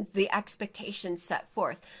obligations, the expectations set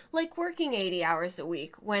forth, like working 80 hours a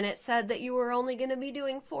week when it said that you were only going to be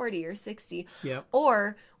doing 40 or 60. Yep.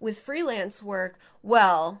 Or with freelance work,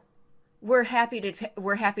 well, we're happy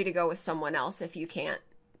to go with someone else if you can't,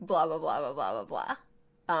 blah, blah, blah, blah, blah, blah,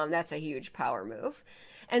 blah. That's a huge power move.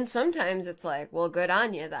 And sometimes it's like, well, good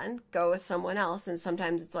on you then. Go with someone else. And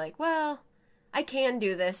sometimes it's like, well, I can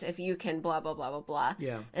do this if you can blah, blah, blah, blah, blah.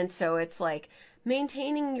 Yeah. And so it's like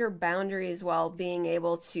maintaining your boundaries while being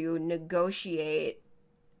able to negotiate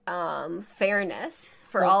fairness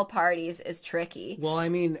for all parties is tricky. Well, I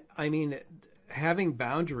mean, having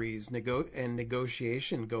boundaries and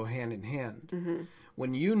negotiation go hand in hand. Mm-hmm.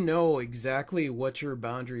 When you know exactly what your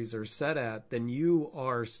boundaries are set at, then you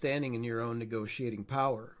are standing in your own negotiating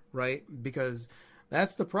power, right? Because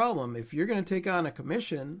that's the problem. If you're going to take on a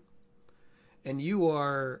commission and you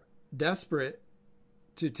are desperate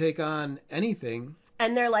to take on anything,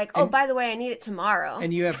 and they're like, oh, by the way, I need it tomorrow,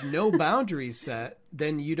 and you have no boundaries set,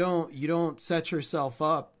 then you don't set yourself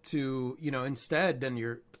up to, instead, then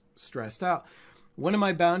you're stressed out. One of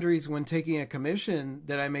my boundaries when taking a commission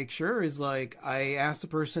that I make sure is like, I ask the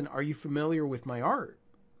person, are you familiar with my art?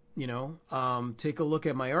 Take a look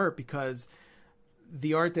at my art, because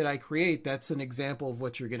the art that I create, that's an example of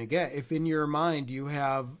what you're going to get. If in your mind you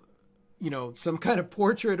have, some kind of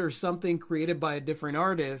portrait or something created by a different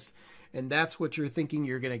artist, and that's what you're thinking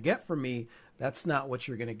you're going to get from me, that's not what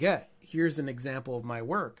you're going to get. Here's an example of my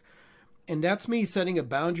work. And that's me setting a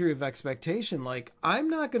boundary of expectation. Like,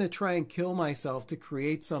 I'm not going to try and kill myself to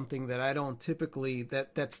create something that I don't typically,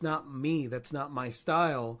 that's not me, that's not my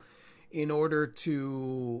style, in order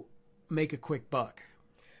to make a quick buck.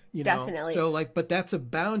 Definitely. So but that's a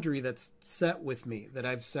boundary that's set with me, that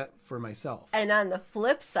I've set for myself. And on the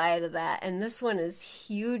flip side of that, and this one is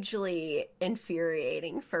hugely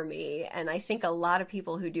infuriating for me, and I think a lot of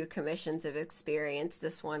people who do commissions have experienced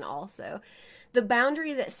this one also. The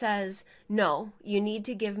boundary that says, no, you need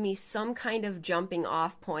to give me some kind of jumping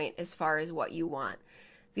off point as far as what you want.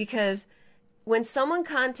 Because when someone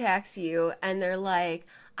contacts you and they're like,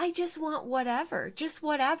 I just want whatever, just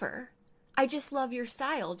whatever. I just love your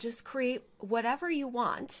style. Just create whatever you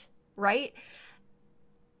want, right?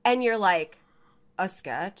 And you're like, a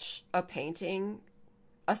sketch, a painting,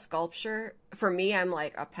 a sculpture. For me, I'm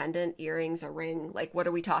like, a pendant, earrings, a ring. Like, what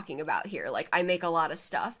are we talking about here? Like, I make a lot of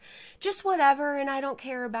stuff. Just whatever, and I don't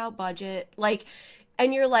care about budget. Like,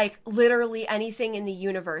 and you're like, literally anything in the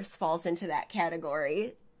universe falls into that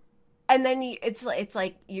category. And then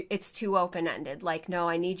it's too open-ended. Like, no,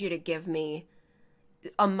 I need you to give me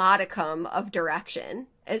a modicum of direction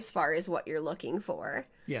as far as what you're looking for.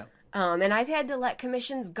 Yeah. And I've had to let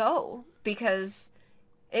commissions go because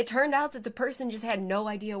it turned out that the person just had no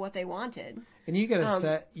idea what they wanted. And you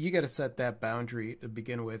gotta set that boundary to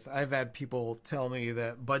begin with. I've had people tell me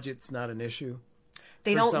that budget's not an issue.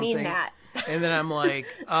 They don't mean that. And then I'm like,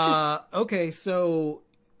 okay, so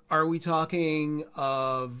are we talking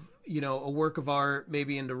of, a work of art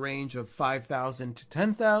maybe in the range of 5,000 to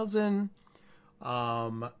 10,000?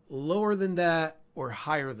 Lower than that or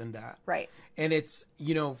higher than that. Right. And it's,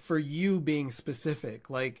 for you being specific,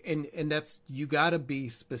 like, and that's, you gotta be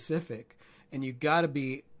specific, and you gotta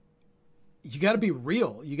be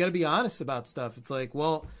real. You gotta be honest about stuff. It's like,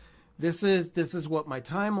 well, this is what my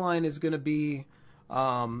timeline is going to be.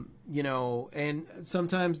 And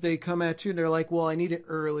sometimes they come at you and they're like, well, I need it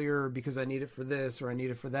earlier because I need it for this, or I need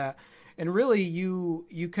it for that. And really you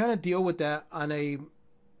kind of deal with that on a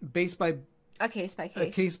case by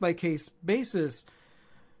case basis,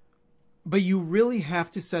 but you really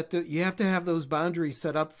have to you have to have those boundaries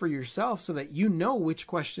set up for yourself so that you know which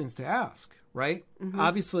questions to ask, right? Mm-hmm.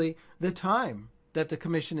 Obviously, the time that the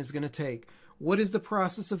commission is going to take. What is the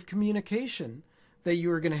process of communication that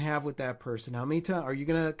you are going to have with that person? How many times are you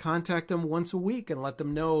going to contact them once a week and let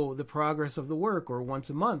them know the progress of the work, or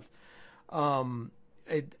once a month?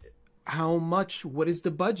 How much? What is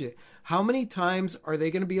the budget? How many times are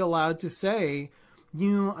they going to be allowed to say,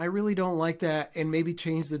 I really don't like that, and maybe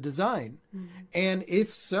change the design? And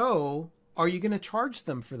if so, are you going to charge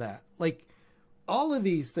them for that? Like, all of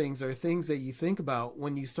these things are things that you think about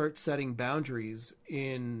when you start setting boundaries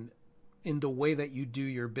in the way that you do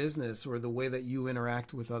your business or the way that you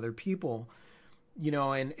interact with other people.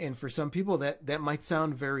 And for some people that might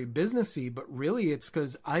sound very businessy, but really it's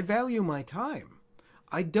because I value my time.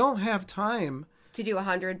 I don't have time to do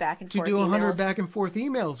 100 back and forth to do 100 emails. back and forth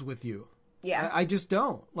emails with you. Yeah. I just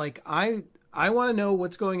don't. Like, I want to know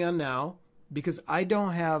what's going on now, because I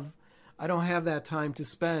don't have that time to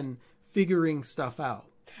spend figuring stuff out.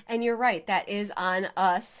 And you're right. That is on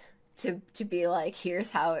us to be like, here's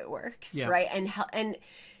how it works, right? And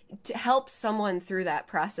to help someone through that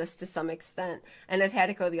process to some extent. And I've had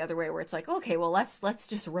it go the other way where it's like, okay, well, let's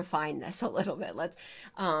just refine this a little bit.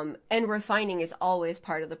 And refining is always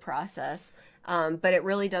part of the process. But it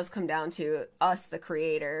really does come down to us, the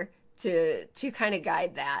creator, to kind of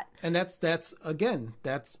guide that. And that's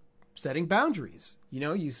setting boundaries.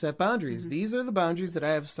 You set boundaries. These are the boundaries that I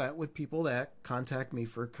have set with people that contact me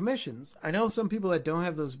for commissions. I know some people that don't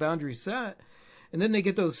have those boundaries set, and then they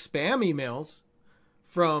get those spam emails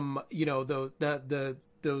from,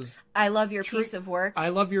 those I love your piece of work. I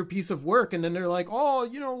love your piece of work. And then they're like, oh,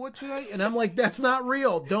 what should I? And I'm like, that's not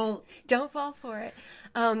real. Don't fall for it.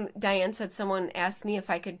 Diane said someone asked me if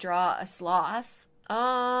I could draw a sloth.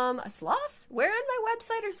 A sloth? Where on my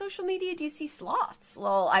website or social media do you see sloths?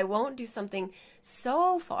 Well, I won't do something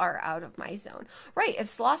so far out of my zone. Right. If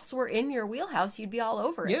sloths were in your wheelhouse, you'd be all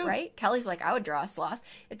over it, right? Kelly's like, I would draw a sloth.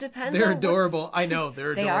 It depends. They're adorable. I know.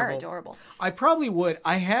 They're adorable. They are adorable. I probably would.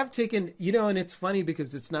 I have taken, and it's funny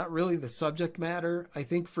because it's not really the subject matter. I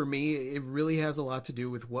think for me, it really has a lot to do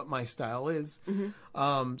with what my style is.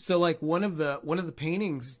 So like one of the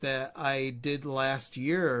paintings that I did last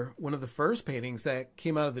year, one of the first paintings that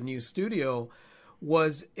came out of the new studio,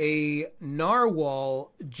 was a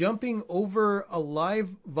narwhal jumping over a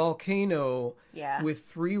live volcano with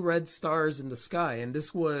 3 red stars in the sky. And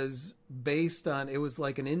this was based on, it was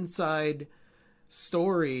like an inside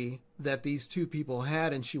story that these two people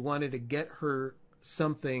had, and she wanted to get her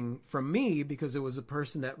something from me because it was a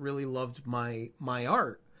person that really loved my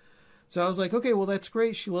art. So I was like, okay, well, that's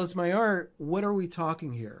great. She loves my art. What are we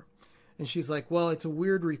talking here? And she's like, well, it's a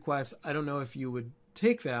weird request. I don't know if you would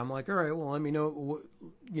take that. I'm like, all right, well, let me know,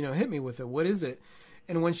 hit me with it. What is it?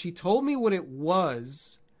 And when she told me what it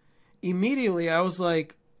was, immediately I was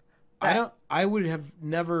like, I would have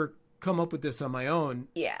never come up with this on my own.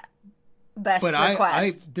 Yeah. Best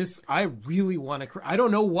request. I really want to, I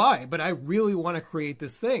don't know why, but I really want to create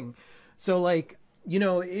this thing. So like,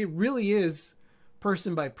 it really is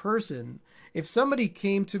person by person. If somebody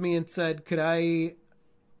came to me and said, could I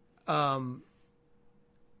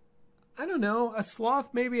don't know, a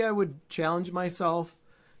sloth, maybe I would challenge myself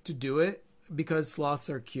to do it because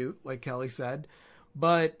sloths are cute, like Kelly said.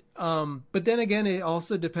 But then again, it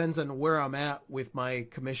also depends on where I'm at with my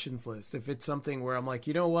commissions list. If it's something where I'm like,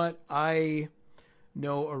 you know what, I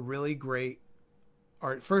know a really great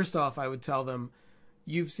art. First off, I would tell them,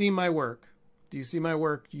 you've seen my work. Do you see my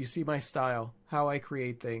work? Do you see my style? How I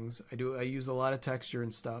create things? I use a lot of texture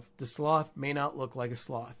and stuff. The sloth may not look like a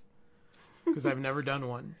sloth because I've never done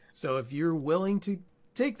one. So if you're willing to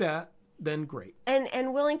take that, then great.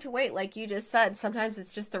 And willing to wait, like you just said, sometimes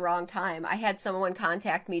it's just the wrong time. I had someone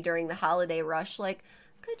contact me during the holiday rush, like,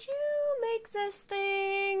 could you make this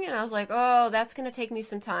thing? And I was like, oh, that's going to take me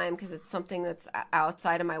some time because it's something that's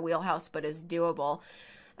outside of my wheelhouse but is doable.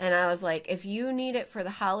 And I was like, if you need it for the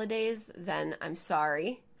holidays, then I'm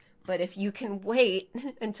sorry. But if you can wait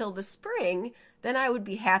until the spring, then I would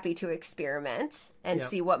be happy to experiment and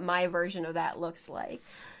see what my version of that looks like.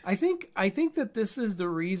 I think that this is the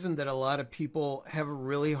reason that a lot of people have a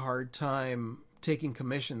really hard time taking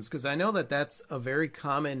commissions, because I know that that's a very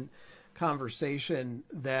common conversation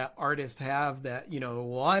that artists have, that,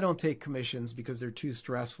 well, I don't take commissions because they're too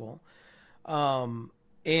stressful.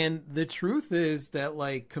 And the truth is that,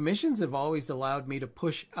 like, commissions have always allowed me to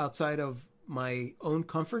push outside of my own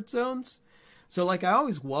comfort zones. So, like, I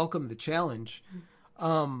always welcome the challenge.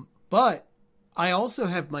 But I also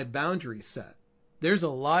have my boundaries set. There's a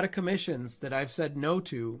lot of commissions that I've said no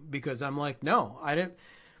to because I'm like, no,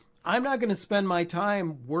 I'm not going to spend my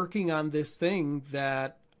time working on this thing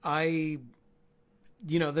that that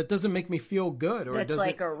doesn't make me feel good, or that's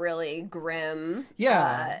like a really grim,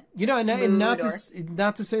 and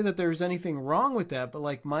not to say that there's anything wrong with that, but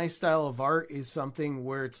like my style of art is something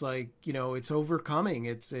where it's like, it's overcoming.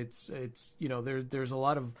 It's there's a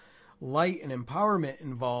lot of light and empowerment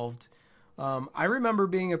involved. I remember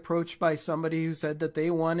being approached by somebody who said that they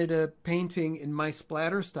wanted a painting in my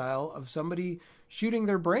splatter style of somebody shooting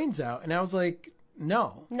their brains out. And I was like,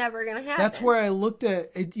 no. Never gonna happen. That's where I looked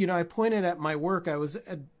at it. You know, I pointed at my work.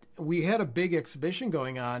 We had a big exhibition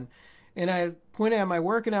going on, and I pointed at my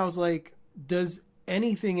work and I was like, does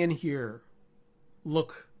anything in here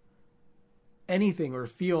look anything or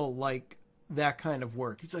feel like that kind of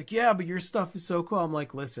work? He's like, yeah, but your stuff is so cool. I'm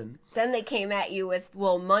like, listen. Then they came at you with,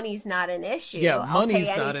 well, money's not an issue. Yeah, money's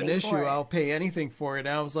I'll pay not an anything issue. for it. I'll pay anything for it. And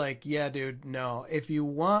I was like, yeah, dude, no. If you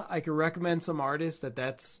want, I could recommend some artists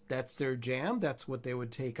that's their jam. That's what they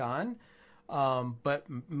would take on. But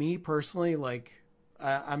me personally, like,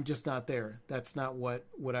 I'm just not there. That's not what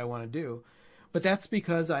I want to do. But that's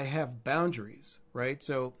because I have boundaries, right?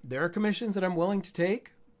 So there are commissions that I'm willing to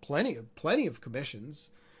take, plenty of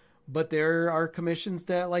commissions. But there are commissions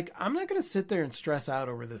that, like, I'm not going to sit there and stress out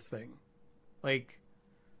over this thing. Like,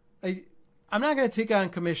 I'm not going to take on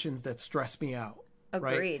commissions that stress me out.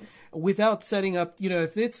 Agreed. Right? Without setting up, you know,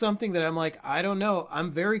 if it's something that I'm like, I don't know,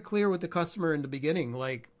 I'm very clear with the customer in the beginning.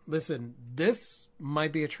 Like, listen, this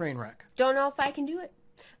might be a train wreck. Don't know if I can do it,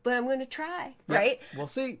 but I'm going to try, Yeah, right? We'll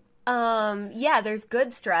see. Yeah, there's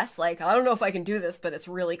good stress. Like, I don't know if I can do this, but it's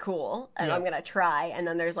really cool and Yeah. I'm going to try. And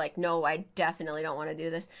then there's like, no, I definitely don't want to do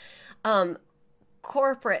this.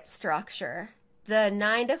 Corporate structure, the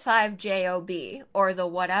 9 to 5 job or the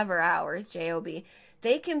whatever hours job,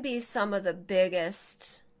 they can be some of the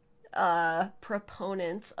biggest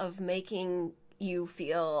proponents of making you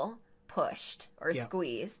feel pushed or Yeah.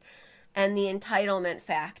 squeezed. And the entitlement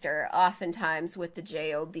factor oftentimes with the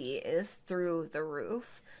job is through the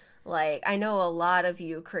roof. Like, I know a lot of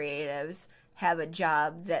you creatives have a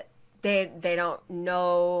job that they don't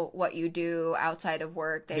know what you do outside of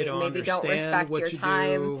work. They maybe don't understand respect what your you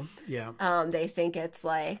time. do. Yeah. They think it's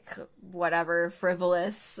like whatever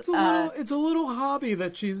frivolous. It's a little hobby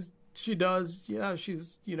that she does. Yeah,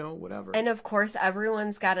 she's, you know, whatever. And of course,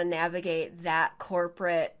 everyone's got to navigate that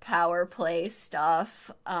corporate power play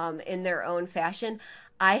stuff in their own fashion.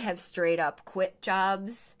 I have straight up quit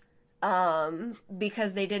jobs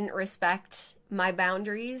because they didn't respect my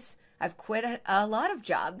boundaries. I've quit a lot of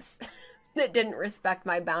jobs that didn't respect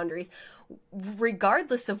my boundaries,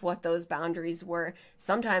 regardless of what those boundaries were.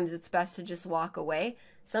 Sometimes it's best to just walk away.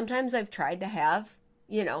 Sometimes I've tried to have,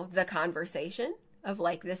 you know, the conversation of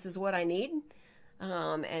like, this is what I need.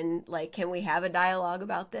 And like, can we have a dialogue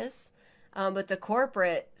about this? But the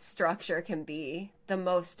corporate structure can be the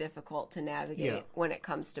most difficult to navigate when it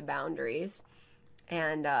comes to boundaries.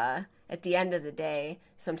 And at the end of the day,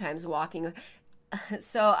 sometimes walking.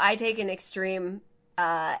 So I take an extreme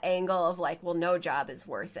angle of like, well, no job is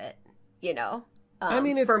worth it, you know? I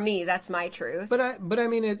mean, for me, that's my truth. But I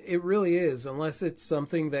mean, it really is, unless it's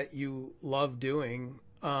something that you love doing.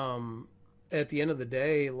 At the end of the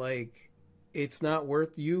day, like, it's not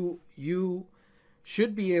worth you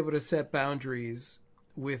should be able to set boundaries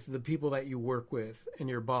with the people that you work with and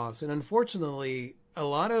your boss. And unfortunately, a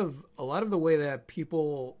lot of the way that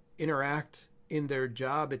people interact in their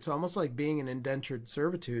job, it's almost like being an indentured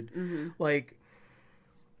servitude. Mm-hmm. Like,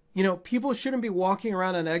 you know, people shouldn't be walking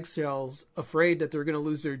around on eggshells afraid that they're going to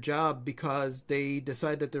lose their job because they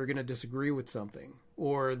decide that they're going to disagree with something,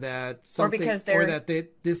 or that something, or that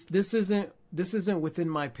this isn't within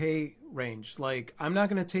my pay range. Like, I'm not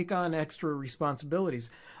going to take on extra responsibilities.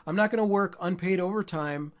 I'm not going to work unpaid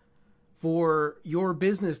overtime for your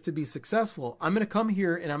business to be successful. I'm going to come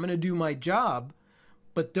here and I'm going to do my job,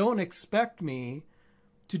 but don't expect me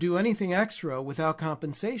to do anything extra without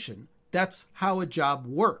compensation. That's how a job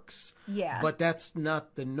works. Yeah. But that's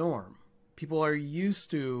not the norm. People are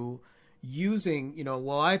used to using, you know,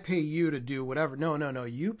 well, I pay you to do whatever. No.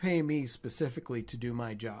 You pay me specifically to do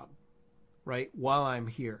my job, right? While I'm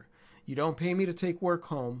here. You don't pay me to take work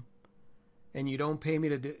home, and you don't pay me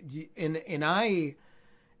to do, and I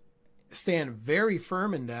stand very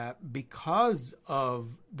firm in that because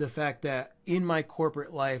of the fact that in my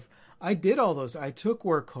corporate life, I did all those. I took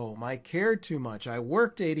work home. I cared too much. I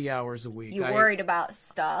worked 80 hours a week. You worried about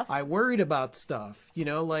stuff. I worried about stuff, you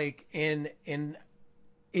know, like, and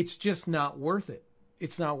it's just not worth it.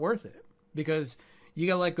 It's not worth it because you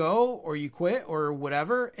got to let go, or you quit, or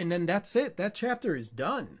whatever. And then that's it. That chapter is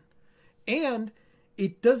done. And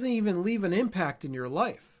it doesn't even leave an impact in your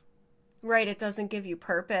life. Right. It doesn't give you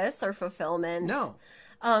purpose or fulfillment. No.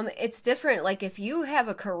 It's different. Like, if you have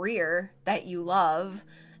a career that you love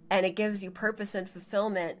and it gives you purpose and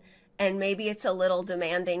fulfillment, and maybe it's a little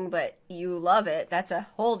demanding, but you love it, that's a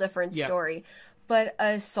whole different story. But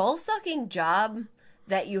a soul-sucking job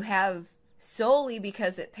that you have solely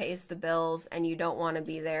because it pays the bills and you don't want to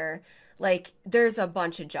be there, like, there's a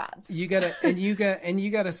bunch of jobs. You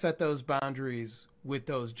gotta set those boundaries with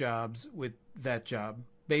those jobs, with that job,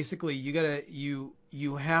 basically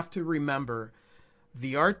you have to remember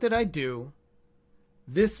the art that I do,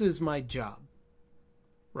 this is my job,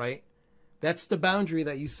 right? That's the boundary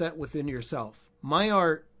that you set within yourself. My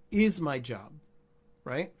art is my job,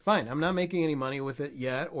 right? Fine, I'm not making any money with it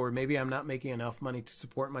yet, or maybe I'm not making enough money to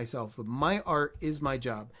support myself, but my art is my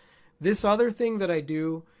job. This other thing that I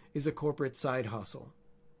do is a corporate side hustle.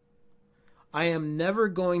 I am never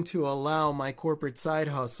going to allow my corporate side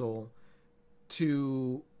hustle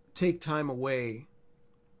to take time away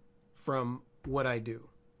from what I do,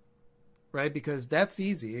 right? Because that's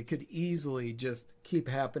easy. It could easily just keep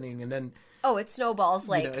happening, and then it snowballs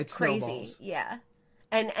like it crazy. snowballs. Yeah,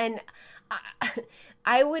 and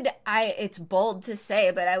it's bold to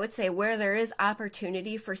say, but I would say where there is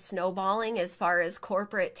opportunity for snowballing as far as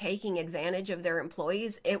corporate taking advantage of their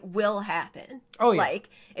employees, it will happen. Oh, yeah. Like,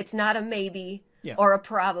 it's not a maybe Yeah. or a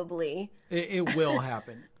probably. It will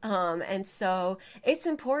happen. And so it's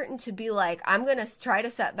important to be like, I'm going to try to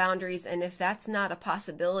set boundaries, and if that's not a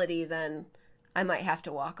possibility, then I might have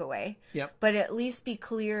to walk away. Yep. But at least be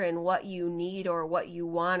clear in what you need or what you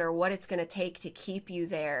want or what it's going to take to keep you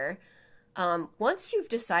there. Once you've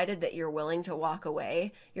decided that you're willing to walk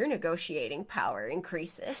away, your negotiating power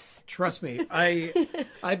increases. Trust me.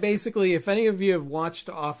 I basically, if any of you have watched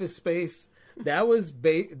Office Space, that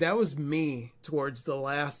was me towards the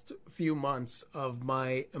last few months of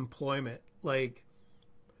my employment. Like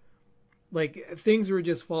things were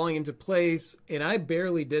just falling into place, and I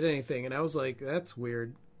barely did anything, and I was like, that's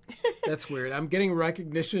weird. That's weird. I'm getting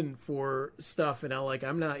recognition for stuff, and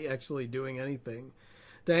I'm not actually doing anything.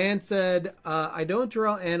 Diane said, I don't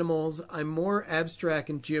draw animals. I'm more abstract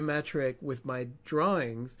and geometric with my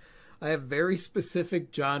drawings. I have very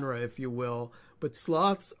specific genre, if you will, but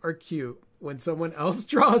sloths are cute when someone else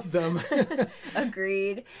draws them.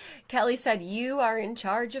 Agreed. Kelly said, you are in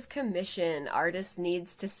charge of commission. Artist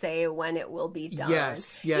needs to say when it will be done.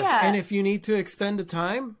 Yes. Yeah. And if you need to extend the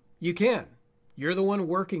time, you can. You're the one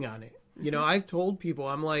working on it. You know, I've told people,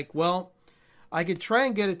 I'm like, well, I could try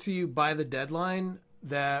and get it to you by the deadline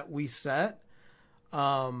that we set.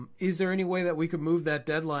 Is there any way that we could move that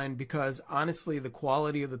deadline? Because honestly, the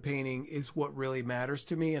quality of the painting is what really matters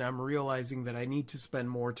to me, and I'm realizing that I need to spend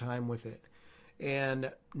more time with it.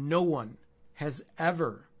 And no one has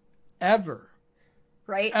ever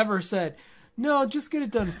right? said, no, just get it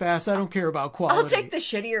done fast. I don't care about quality. I'll take the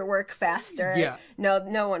shittier work faster. Yeah.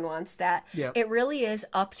 No one wants that. Yeah. It really is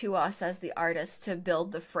up to us as the artists to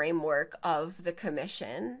build the framework of the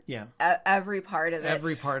commission. Yeah. Every part of it.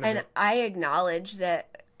 Every part of and it. I acknowledge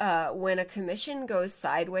that when a commission goes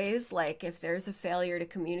sideways, like if there's a failure to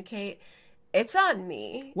communicate, it's on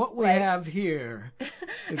me. What we have here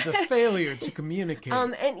is a failure to communicate.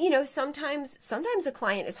 And sometimes a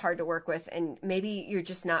client is hard to work with, and maybe you're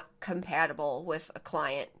just not compatible with a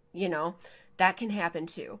client. That can happen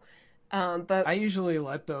too. But I usually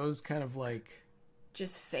let those kind of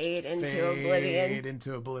just fade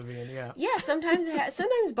into oblivion. Yeah. Yeah. Sometimes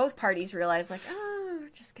sometimes both parties realize we're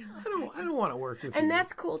just gonna. I don't want to work with you. And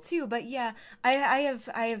that's cool too. But yeah, I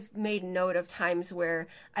have made note of times where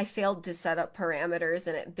I failed to set up parameters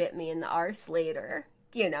and it bit me in the arse later.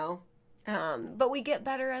 But we get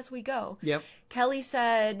better as we go. Yep. Kelly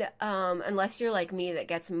said, unless you're like me that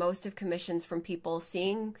gets most of commissions from people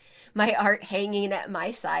seeing my art hanging at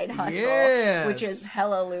my side hustle, Yes. which is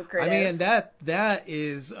hella lucrative. I mean, that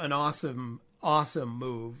is an awesome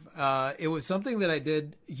move. It was something that I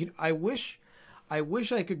did. I wish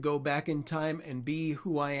I could go back in time and be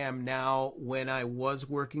who I am now when I was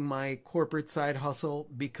working my corporate side hustle,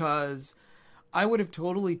 because I would have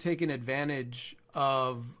totally taken advantage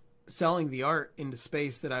of selling the art in the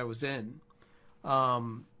space that I was in.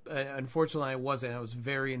 Unfortunately, I wasn't. I was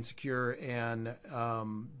very insecure, and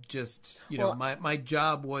my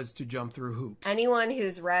job was to jump through hoops. Anyone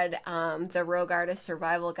who's read the Rogue Artist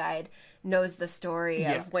Survival Guide knows the story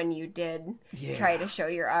of when you did try to show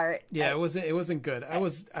your art. Yeah, it wasn't good. I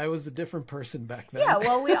was a different person back then. Yeah,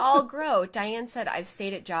 well, we all grow. Diane said, I've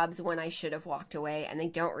stayed at jobs when I should have walked away, and they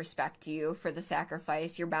don't respect you for the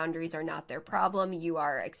sacrifice. Your boundaries are not their problem. You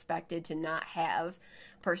are expected to not have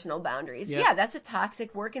personal boundaries. Yeah, that's a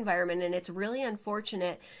toxic work environment, and it's really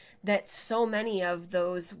unfortunate that so many of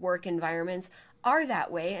those work environments are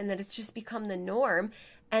that way, and that it's just become the norm,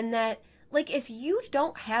 and that if you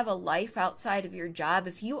don't have a life outside of your job,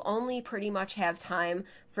 if you only pretty much have time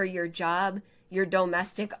for your job, your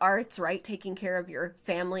domestic arts, right, taking care of your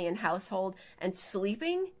family and household and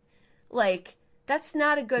sleeping, that's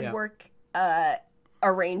not a good work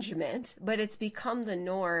arrangement, but it's become the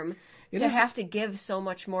norm to have to give so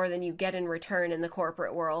much more than you get in return in the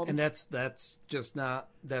corporate world. And that's just not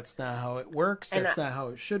how it works. That's not how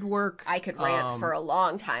it should work. I could rant for a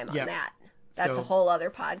long time on that. That's a whole other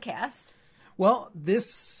podcast. Well,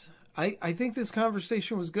 I think this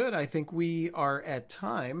conversation was good. I think we are at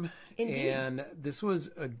time. Indeed. And this was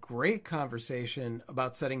a great conversation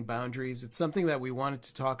about setting boundaries. It's something that we wanted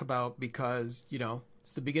to talk about because,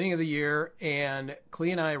 it's the beginning of the year, and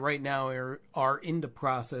Clea and I right now are in the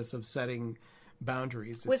process of setting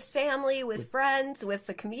boundaries. With family, with friends, with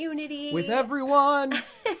the community. With everyone.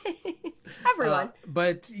 Everyone.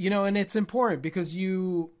 But, and it's important because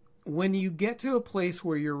when you get to a place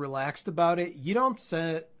where you're relaxed about it, you don't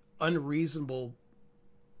set unreasonable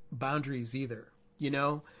boundaries either.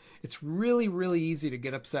 It's really, really easy to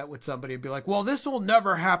get upset with somebody and be like, well, this will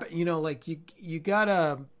never happen. You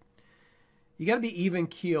gotta be even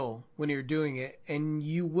keel when you're doing it. And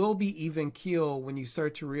you will be even keel when you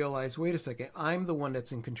start to realize, wait a second, I'm the one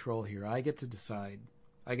that's in control here. I get to decide.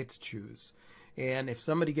 I get to choose. And if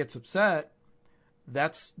somebody gets upset,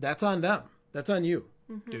 that's on them. That's on you,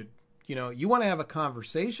 dude. You want to have a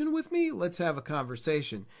conversation with me? Let's have a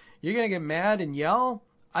conversation. You're going to get mad and yell?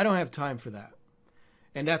 I don't have time for that.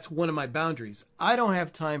 And that's one of my boundaries. I don't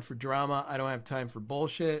have time for drama. I don't have time for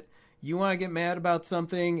bullshit. You want to get mad about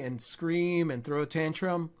something and scream and throw a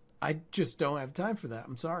tantrum? I just don't have time for that.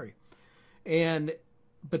 I'm sorry.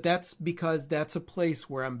 But that's because that's a place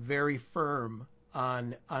where I'm very firm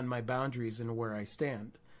on my boundaries and where I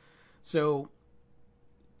stand. So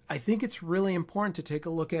I think it's really important to take a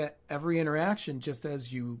look at every interaction just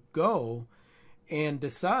as you go and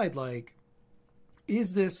decide,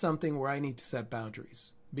 is this something where I need to set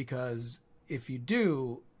boundaries? Because if you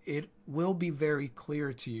do, it will be very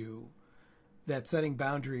clear to you that setting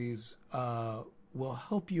boundaries will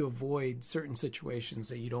help you avoid certain situations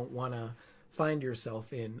that you don't want to find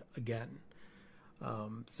yourself in again.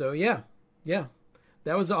 So yeah,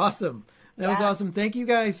 that was awesome. That was awesome. Thank you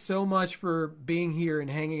guys so much for being here and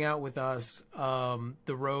hanging out with us.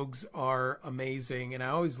 The Rogues are amazing, and I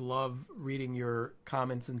always love reading your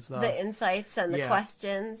comments and stuff. The insights and the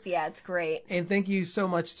questions. Yeah, it's great. And thank you so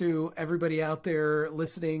much to everybody out there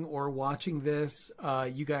listening or watching this.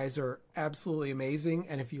 You guys are absolutely amazing.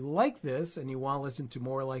 And if you like this and you want to listen to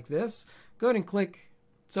more like this, go ahead and click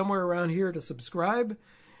somewhere around here to subscribe.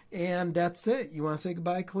 And that's it. You want to say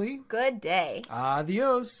goodbye, Clea? Good day.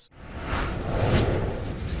 Adios.